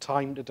interest of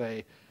time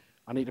today,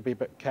 I need to be a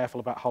bit careful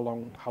about how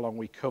long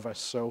we cover.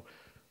 So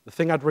the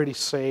thing I'd really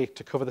say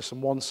to cover this in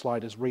one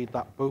slide is read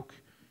that book,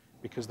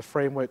 because the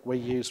framework we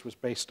used was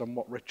based on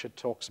what Richard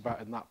talks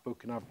about in that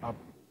book, and I'm a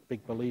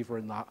big believer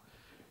in that.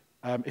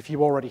 If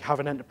you already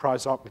have an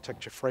enterprise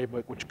architecture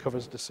framework which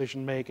covers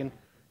decision making,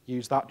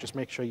 use that. Just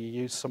make sure you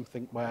use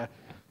something where,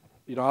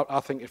 I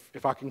think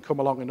if I can come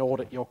along and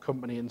audit your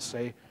company and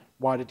say,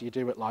 why did you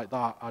do it like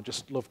that? I'd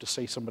just love to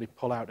see somebody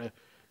pull out a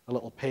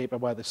little paper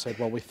where they said,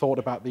 well, we thought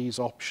about these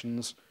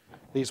options,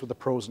 these were the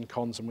pros and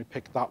cons, and we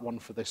picked that one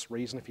for this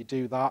reason. If you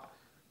do that,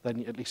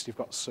 then at least you've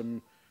got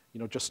some,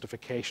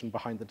 justification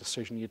behind the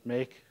decision you'd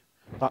make.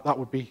 That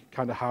would be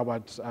kind of how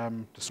I'd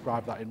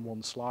describe that in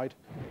one slide.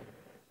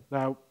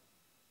 Now,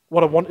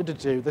 what I wanted to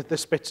do,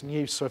 this bit's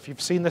new, so if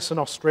you've seen this in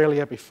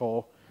Australia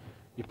before,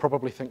 you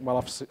probably think, well,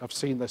 I've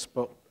seen this,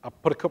 but I've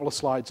put a couple of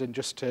slides in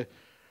just to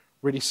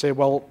really say,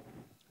 well,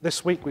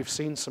 this week we've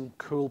seen some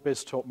cool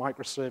BizTalk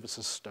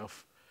microservices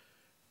stuff,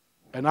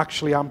 and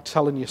actually I'm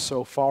telling you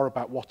so far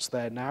about what's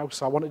there now,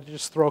 so I wanted to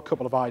just throw a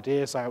couple of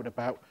ideas out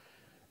about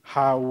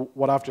how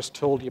what I've just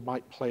told you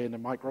might play in a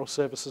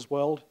microservices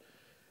world.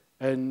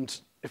 And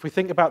if we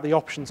think about the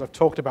options I've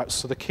talked about,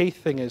 so the key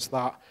thing is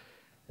that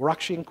we're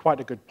actually in quite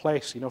a good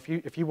place.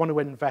 If you want to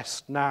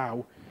invest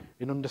now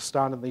in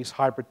understanding these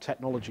hybrid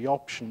technology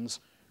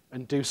options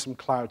and do some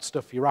cloud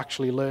stuff, you're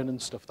actually learning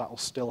stuff that will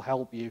still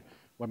help you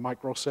when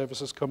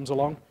microservices comes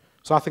along.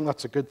 So I think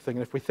that's a good thing.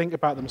 And if we think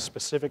about them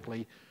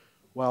specifically,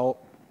 well,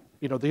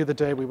 the other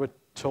day we were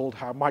told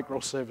how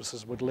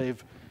microservices would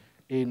live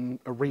in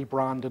a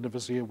rebranding of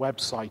Azure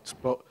websites,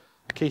 but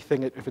the key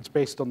thing, if it's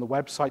based on the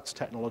website's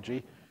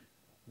technology,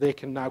 they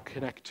can now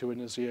connect to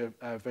an Azure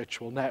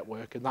virtual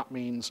network, and that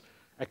means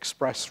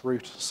express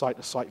route,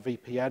 site-to-site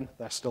VPN,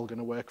 they're still going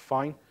to work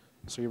fine,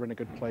 so you're in a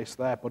good place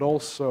there. But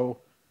also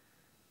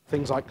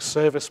things like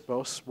Service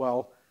Bus,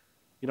 well,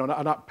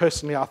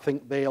 personally I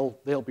think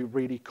they'll be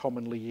really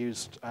commonly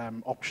used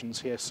options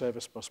here,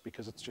 Service Bus,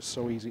 because it's just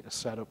so easy to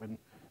set up and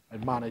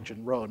manage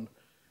and run.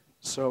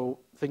 So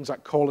things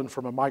like calling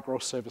from a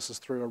microservices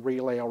through a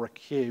relay or a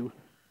queue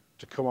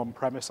to come on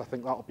premise, I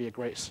think that'll be a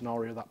great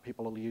scenario that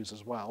people will use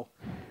as well.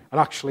 And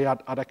actually,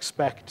 I'd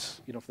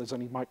expect, if there's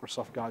any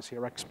Microsoft guys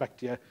here, I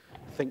expect you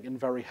thinking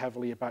very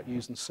heavily about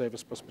using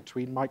Service Bus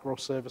between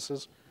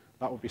microservices.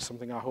 That would be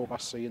something I hope I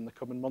see in the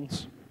coming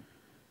months.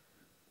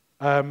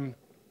 The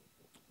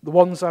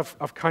ones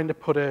I've kind of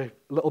put a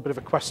little bit of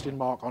a question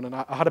mark on, and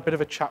I had a bit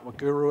of a chat with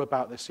Guru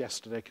about this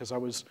yesterday because I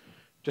was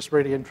just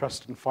really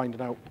interested in finding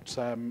out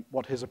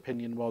what his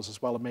opinion was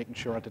as well, and making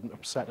sure I didn't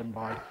upset him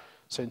by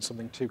saying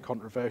something too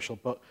controversial.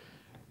 But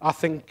I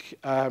think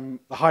the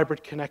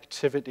hybrid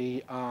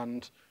connectivity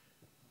and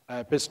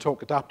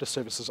BizTalk adapter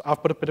services,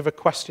 I've put a bit of a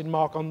question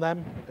mark on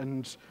them.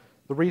 And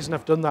the reason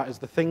I've done that is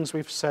the things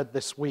we've said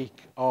this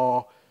week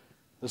are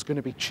there's going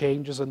to be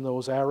changes in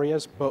those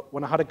areas. But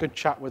when I had a good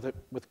chat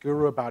with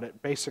Guru about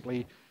it,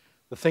 basically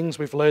the things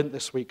we've learned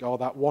this week are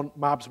that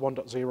MABS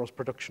 1.0 is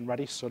production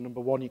ready. So number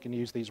one, you can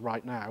use these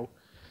right now.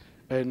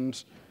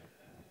 And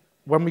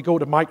when we go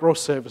to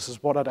microservices,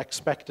 what I'd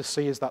expect to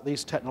see is that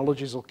these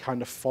technologies will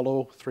kind of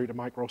follow through to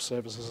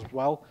microservices as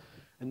well.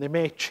 And they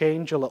may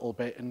change a little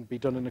bit and be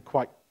done in a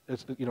quite,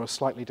 a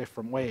slightly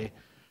different way.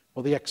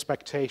 But the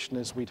expectation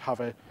is we'd have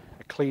a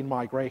clean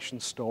migration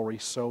story.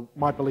 So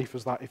my belief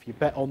is that if you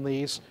bet on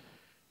these,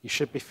 you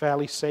should be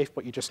fairly safe,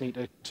 but you just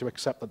need to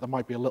accept that there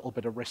might be a little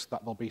bit of risk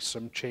that there'll be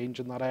some change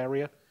in that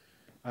area.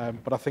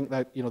 But I think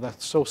that they're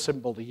so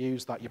simple to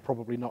use that you're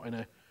probably not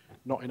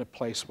in a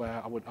place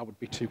where I would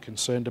be too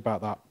concerned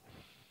about that.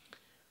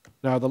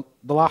 Now, the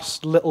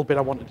last little bit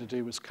I wanted to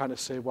do was kind of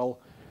say, well,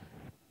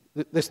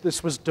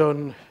 this was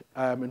done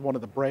in one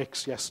of the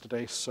breaks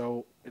yesterday,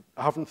 so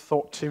I haven't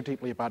thought too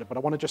deeply about it, but I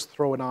want to just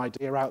throw an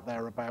idea out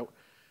there about,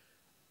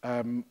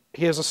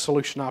 here's a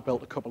solution I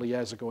built a couple of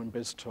years ago in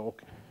BizTalk.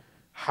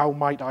 How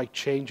might I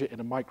change it in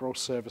a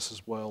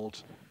microservices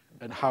world,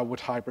 and how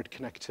would hybrid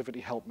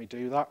connectivity help me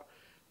do that?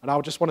 And I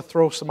just want to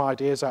throw some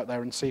ideas out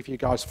there and see if you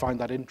guys find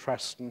that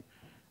interesting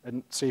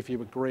and see if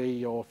you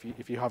agree or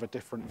if you have a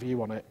different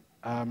view on it.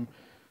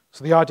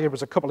 So the idea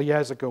was a couple of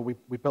years ago,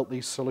 we built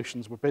these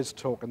solutions with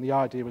BizTalk, and the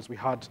idea was we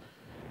had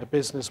a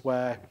business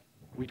where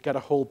we'd get a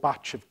whole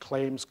batch of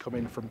claims come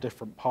in from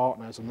different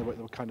partners, and they were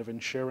kind of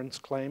insurance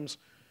claims.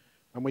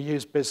 And we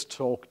used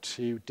BizTalk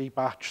to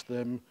debatch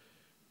them,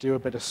 do a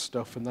bit of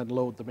stuff, and then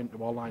load them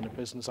into our line of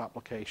business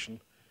application.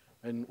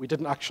 And we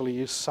didn't actually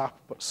use SAP,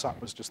 but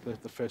SAP was just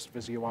the first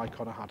Visio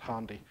icon I had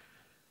handy.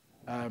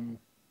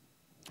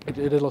 It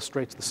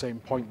illustrates the same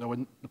point, though.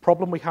 And the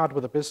problem we had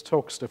with the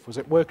BizTalk stuff was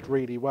it worked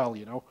really well,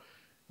 It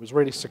was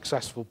really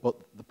successful, but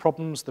the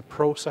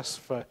process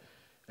for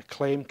a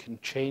claim can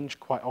change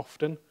quite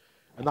often.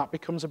 And that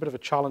becomes a bit of a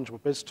challenge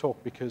with BizTalk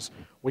because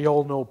we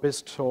all know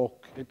BizTalk,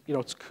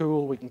 it's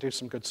cool, we can do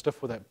some good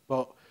stuff with it,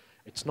 but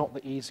it's not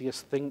the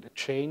easiest thing to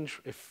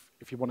change if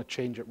you want to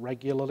change it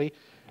regularly.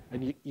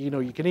 And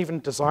you can even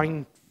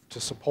design to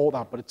support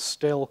that, but it's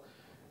still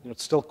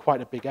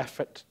quite a big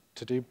effort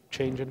to do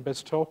change in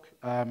BizTalk.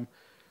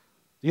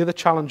 The other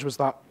challenge was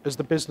that as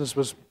the business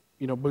was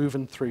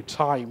moving through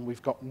time,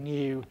 we've got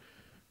new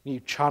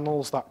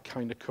channels that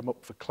kind of come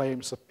up for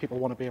claims. So people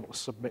want to be able to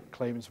submit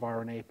claims via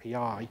an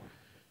API.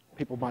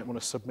 People might want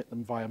to submit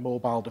them via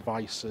mobile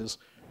devices,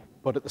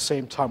 but at the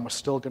same time, we're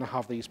still going to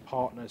have these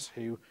partners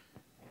who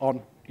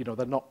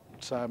they're not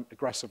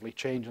aggressively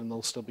changing.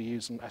 They'll still be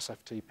using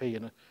SFTP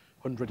in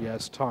 100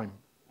 years' time.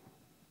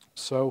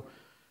 So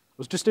I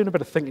was just doing a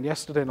bit of thinking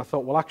yesterday, and I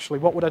thought, well, actually,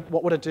 what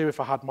would I do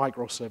if I had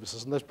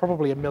microservices? And there's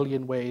probably a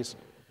million ways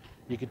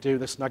you could do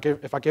this. And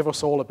if I give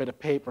us all a bit of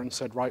paper and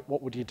said, right,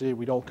 what would you do?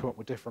 We'd all come up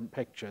with different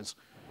pictures.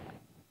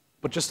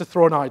 But just to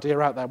throw an idea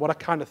out there, what I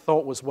kind of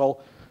thought was,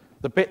 well,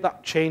 the bit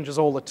that changes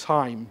all the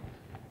time,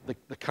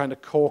 the kind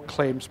of core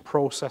claims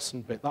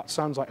processing bit, that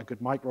sounds like a good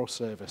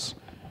microservice.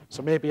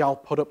 So maybe I'll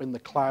put up in the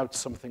cloud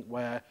something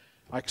where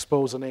I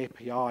expose an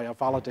API, I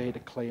validate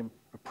a claim,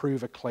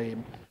 approve a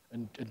claim,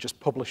 and just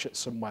publish it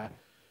somewhere.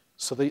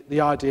 So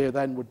the idea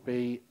then would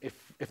be,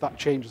 if that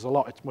changes a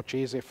lot, it's much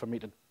easier for me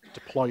to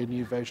deploy a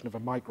new version of a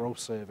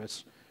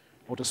microservice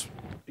or just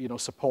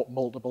support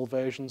multiple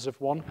versions of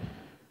one.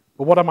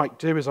 But what I might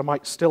do is I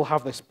might still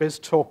have this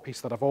BizTalk piece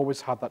that I've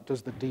always had that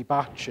does the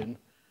debatching,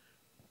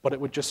 but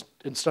it would just,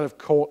 instead of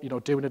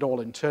doing it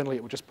all internally,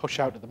 it would just push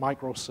out to the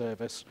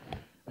microservice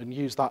and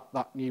use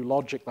that new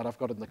logic that I've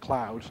got in the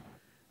cloud.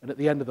 And at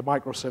the end of the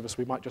microservice,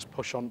 we might just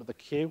push onto the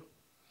queue.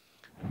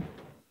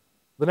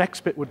 The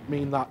next bit would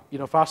mean that,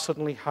 if I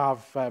suddenly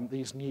have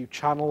these new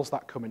channels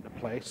that come into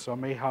place, so I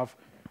may have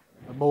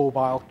a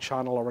mobile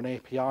channel or an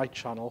API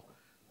channel,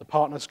 the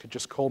partners could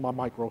just call my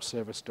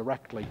microservice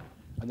directly,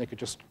 and they could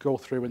just go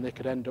through and they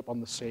could end up on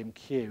the same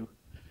queue.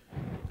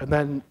 And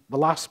then the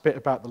last bit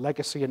about the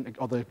legacy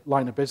or the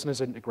line of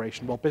business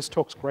integration, well,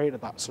 BizTalk's great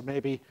at that, so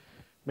maybe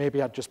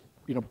I'd just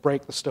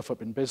break the stuff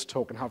up in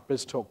BizTalk and have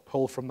BizTalk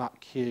pull from that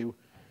queue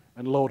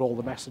and load all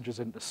the messages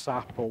into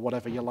SAP or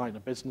whatever your line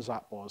of business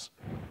app was.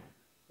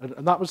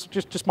 And that was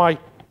just my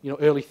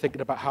early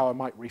thinking about how I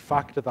might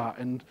refactor that.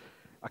 And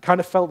I kind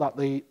of felt that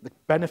the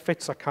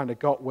benefits I kind of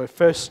got were,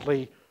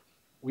 firstly,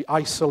 we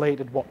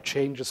isolated what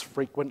changes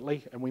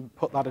frequently, and we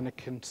put that in a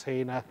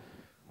container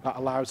that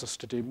allows us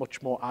to do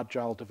much more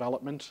agile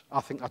development. I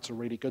think that's a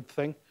really good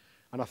thing.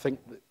 And I think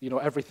that,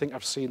 everything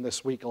I've seen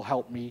this week will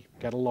help me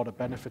get a lot of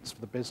benefits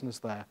for the business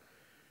there.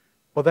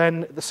 But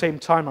then at the same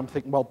time, I'm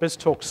thinking, well,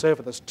 BizTalk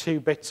Server, there's two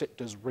bits it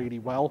does really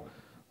well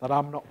that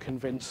I'm not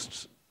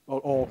convinced,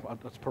 or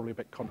that's probably a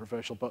bit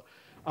controversial, but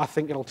I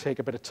think it'll take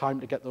a bit of time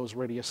to get those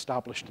really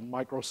established in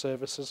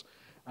microservices,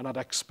 and I'd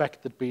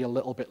expect there'd be a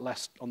little bit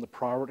less on the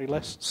priority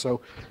list.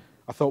 So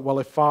I thought, well,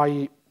 if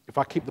I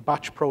keep the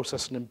batch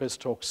processing in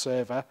BizTalk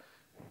Server,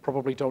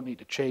 probably don't need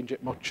to change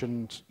it much,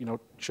 and it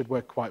should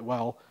work quite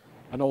well.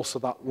 And also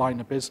that line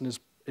of business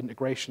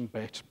integration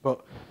bit.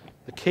 But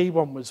the key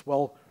one was,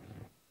 well,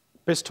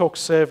 BizTalk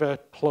Server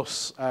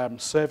plus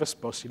Service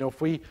Bus.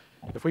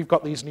 If we've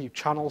got these new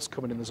channels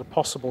coming in, there's a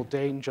possible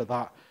danger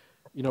that,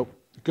 the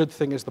good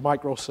thing is the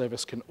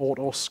microservice can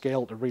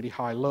auto-scale to really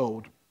high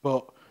load.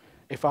 But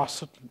if I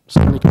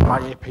suddenly get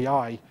my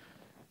API,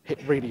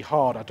 hit really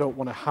hard, I don't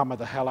want to hammer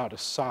the hell out of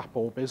SAP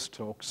or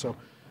BizTalk. So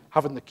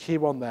having the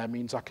queue on there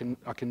means I can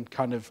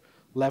kind of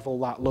level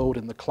that load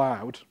in the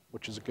cloud,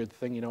 which is a good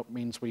thing. You know, it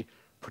means we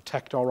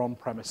protect our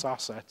on-premise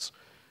assets,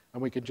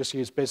 and we can just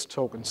use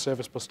BizTalk and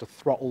Service Bus to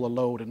throttle the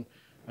load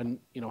and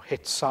you know,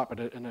 hit SAP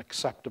at an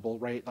acceptable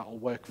rate that'll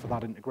work for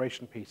that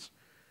integration piece.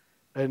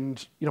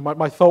 And you know,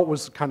 my thought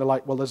was kind of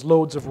like, well, there's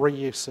loads of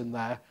reuse in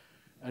there,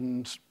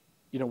 and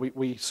you know,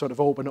 we sort of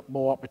open up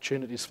more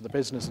opportunities for the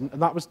business,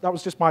 and that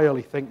was just my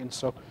early thinking.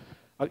 So,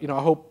 you know,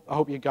 I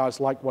hope you guys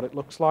like what it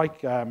looks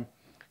like.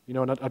 You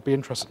know, and I'd be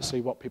interested to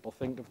see what people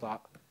think of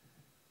that.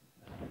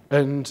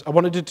 And I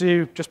wanted to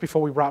do, just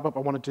before we wrap up,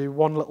 I want to do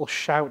one little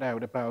shout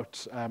out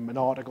about an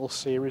article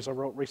series I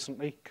wrote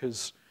recently,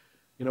 because,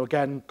 you know,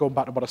 again, going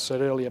back to what I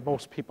said earlier,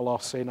 most people are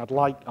saying I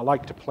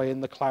like to play in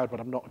the cloud, but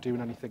I'm not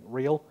doing anything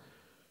real.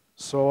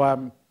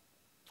 So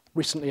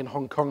recently in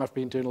Hong Kong, I've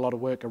been doing a lot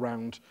of work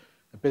around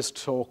a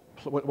BizTalk.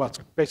 Well,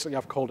 basically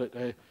I've called it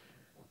a,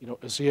 you know,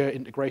 Azure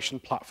integration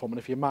platform. And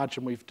if you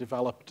imagine, we've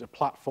developed a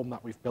platform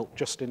that we've built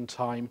just in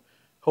time,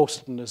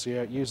 hosted in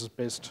Azure, uses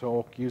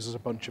BizTalk, uses a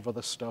bunch of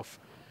other stuff.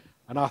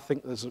 And I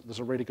think there's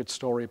a really good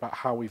story about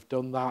how we've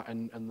done that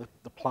and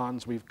the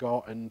plans we've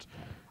got. And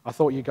I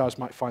thought you guys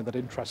might find that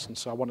interesting,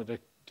 so I wanted to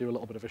do a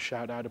little bit of a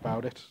shout out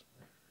about it.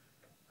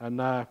 And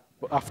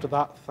but after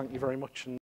that, thank you very much.